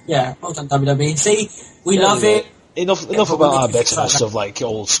idea. Yeah, well done WWE. See, we love it. Enough about our bitchiness of like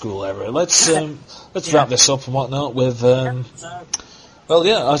old school era. Let's wrap this up and whatnot with well,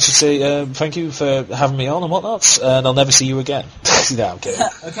 yeah, I should say thank you for having me on and whatnot, and I'll never see you again. No, I'm kidding.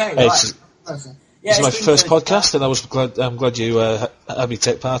 Okay, right. This is my first podcast, and I'm glad you had me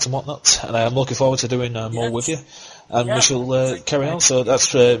take part and whatnot, and I'm looking forward to doing more with you, and we shall carry on. So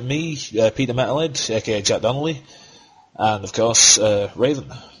that's me, Peter Metalhead, aka Jack Donnelly, and of course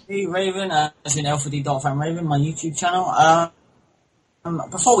Raven. Raven, as in L4DDarkVampyreRaven, my YouTube channel.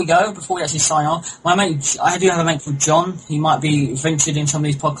 Before we actually sign off, I do have a mate called John. He might be ventured in some of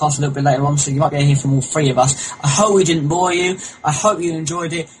these podcasts a little bit later on, so you might be able to hear from all 3 of us. I hope we didn't bore you. I hope you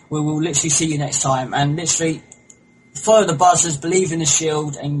enjoyed it. We will literally see you next time. And literally, follow the buzzers, believe in the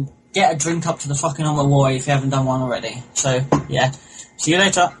Shield, and get a drink up to the fucking Ultimate Warrior if you haven't done one already. So, yeah. See you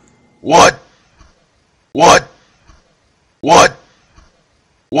later. What?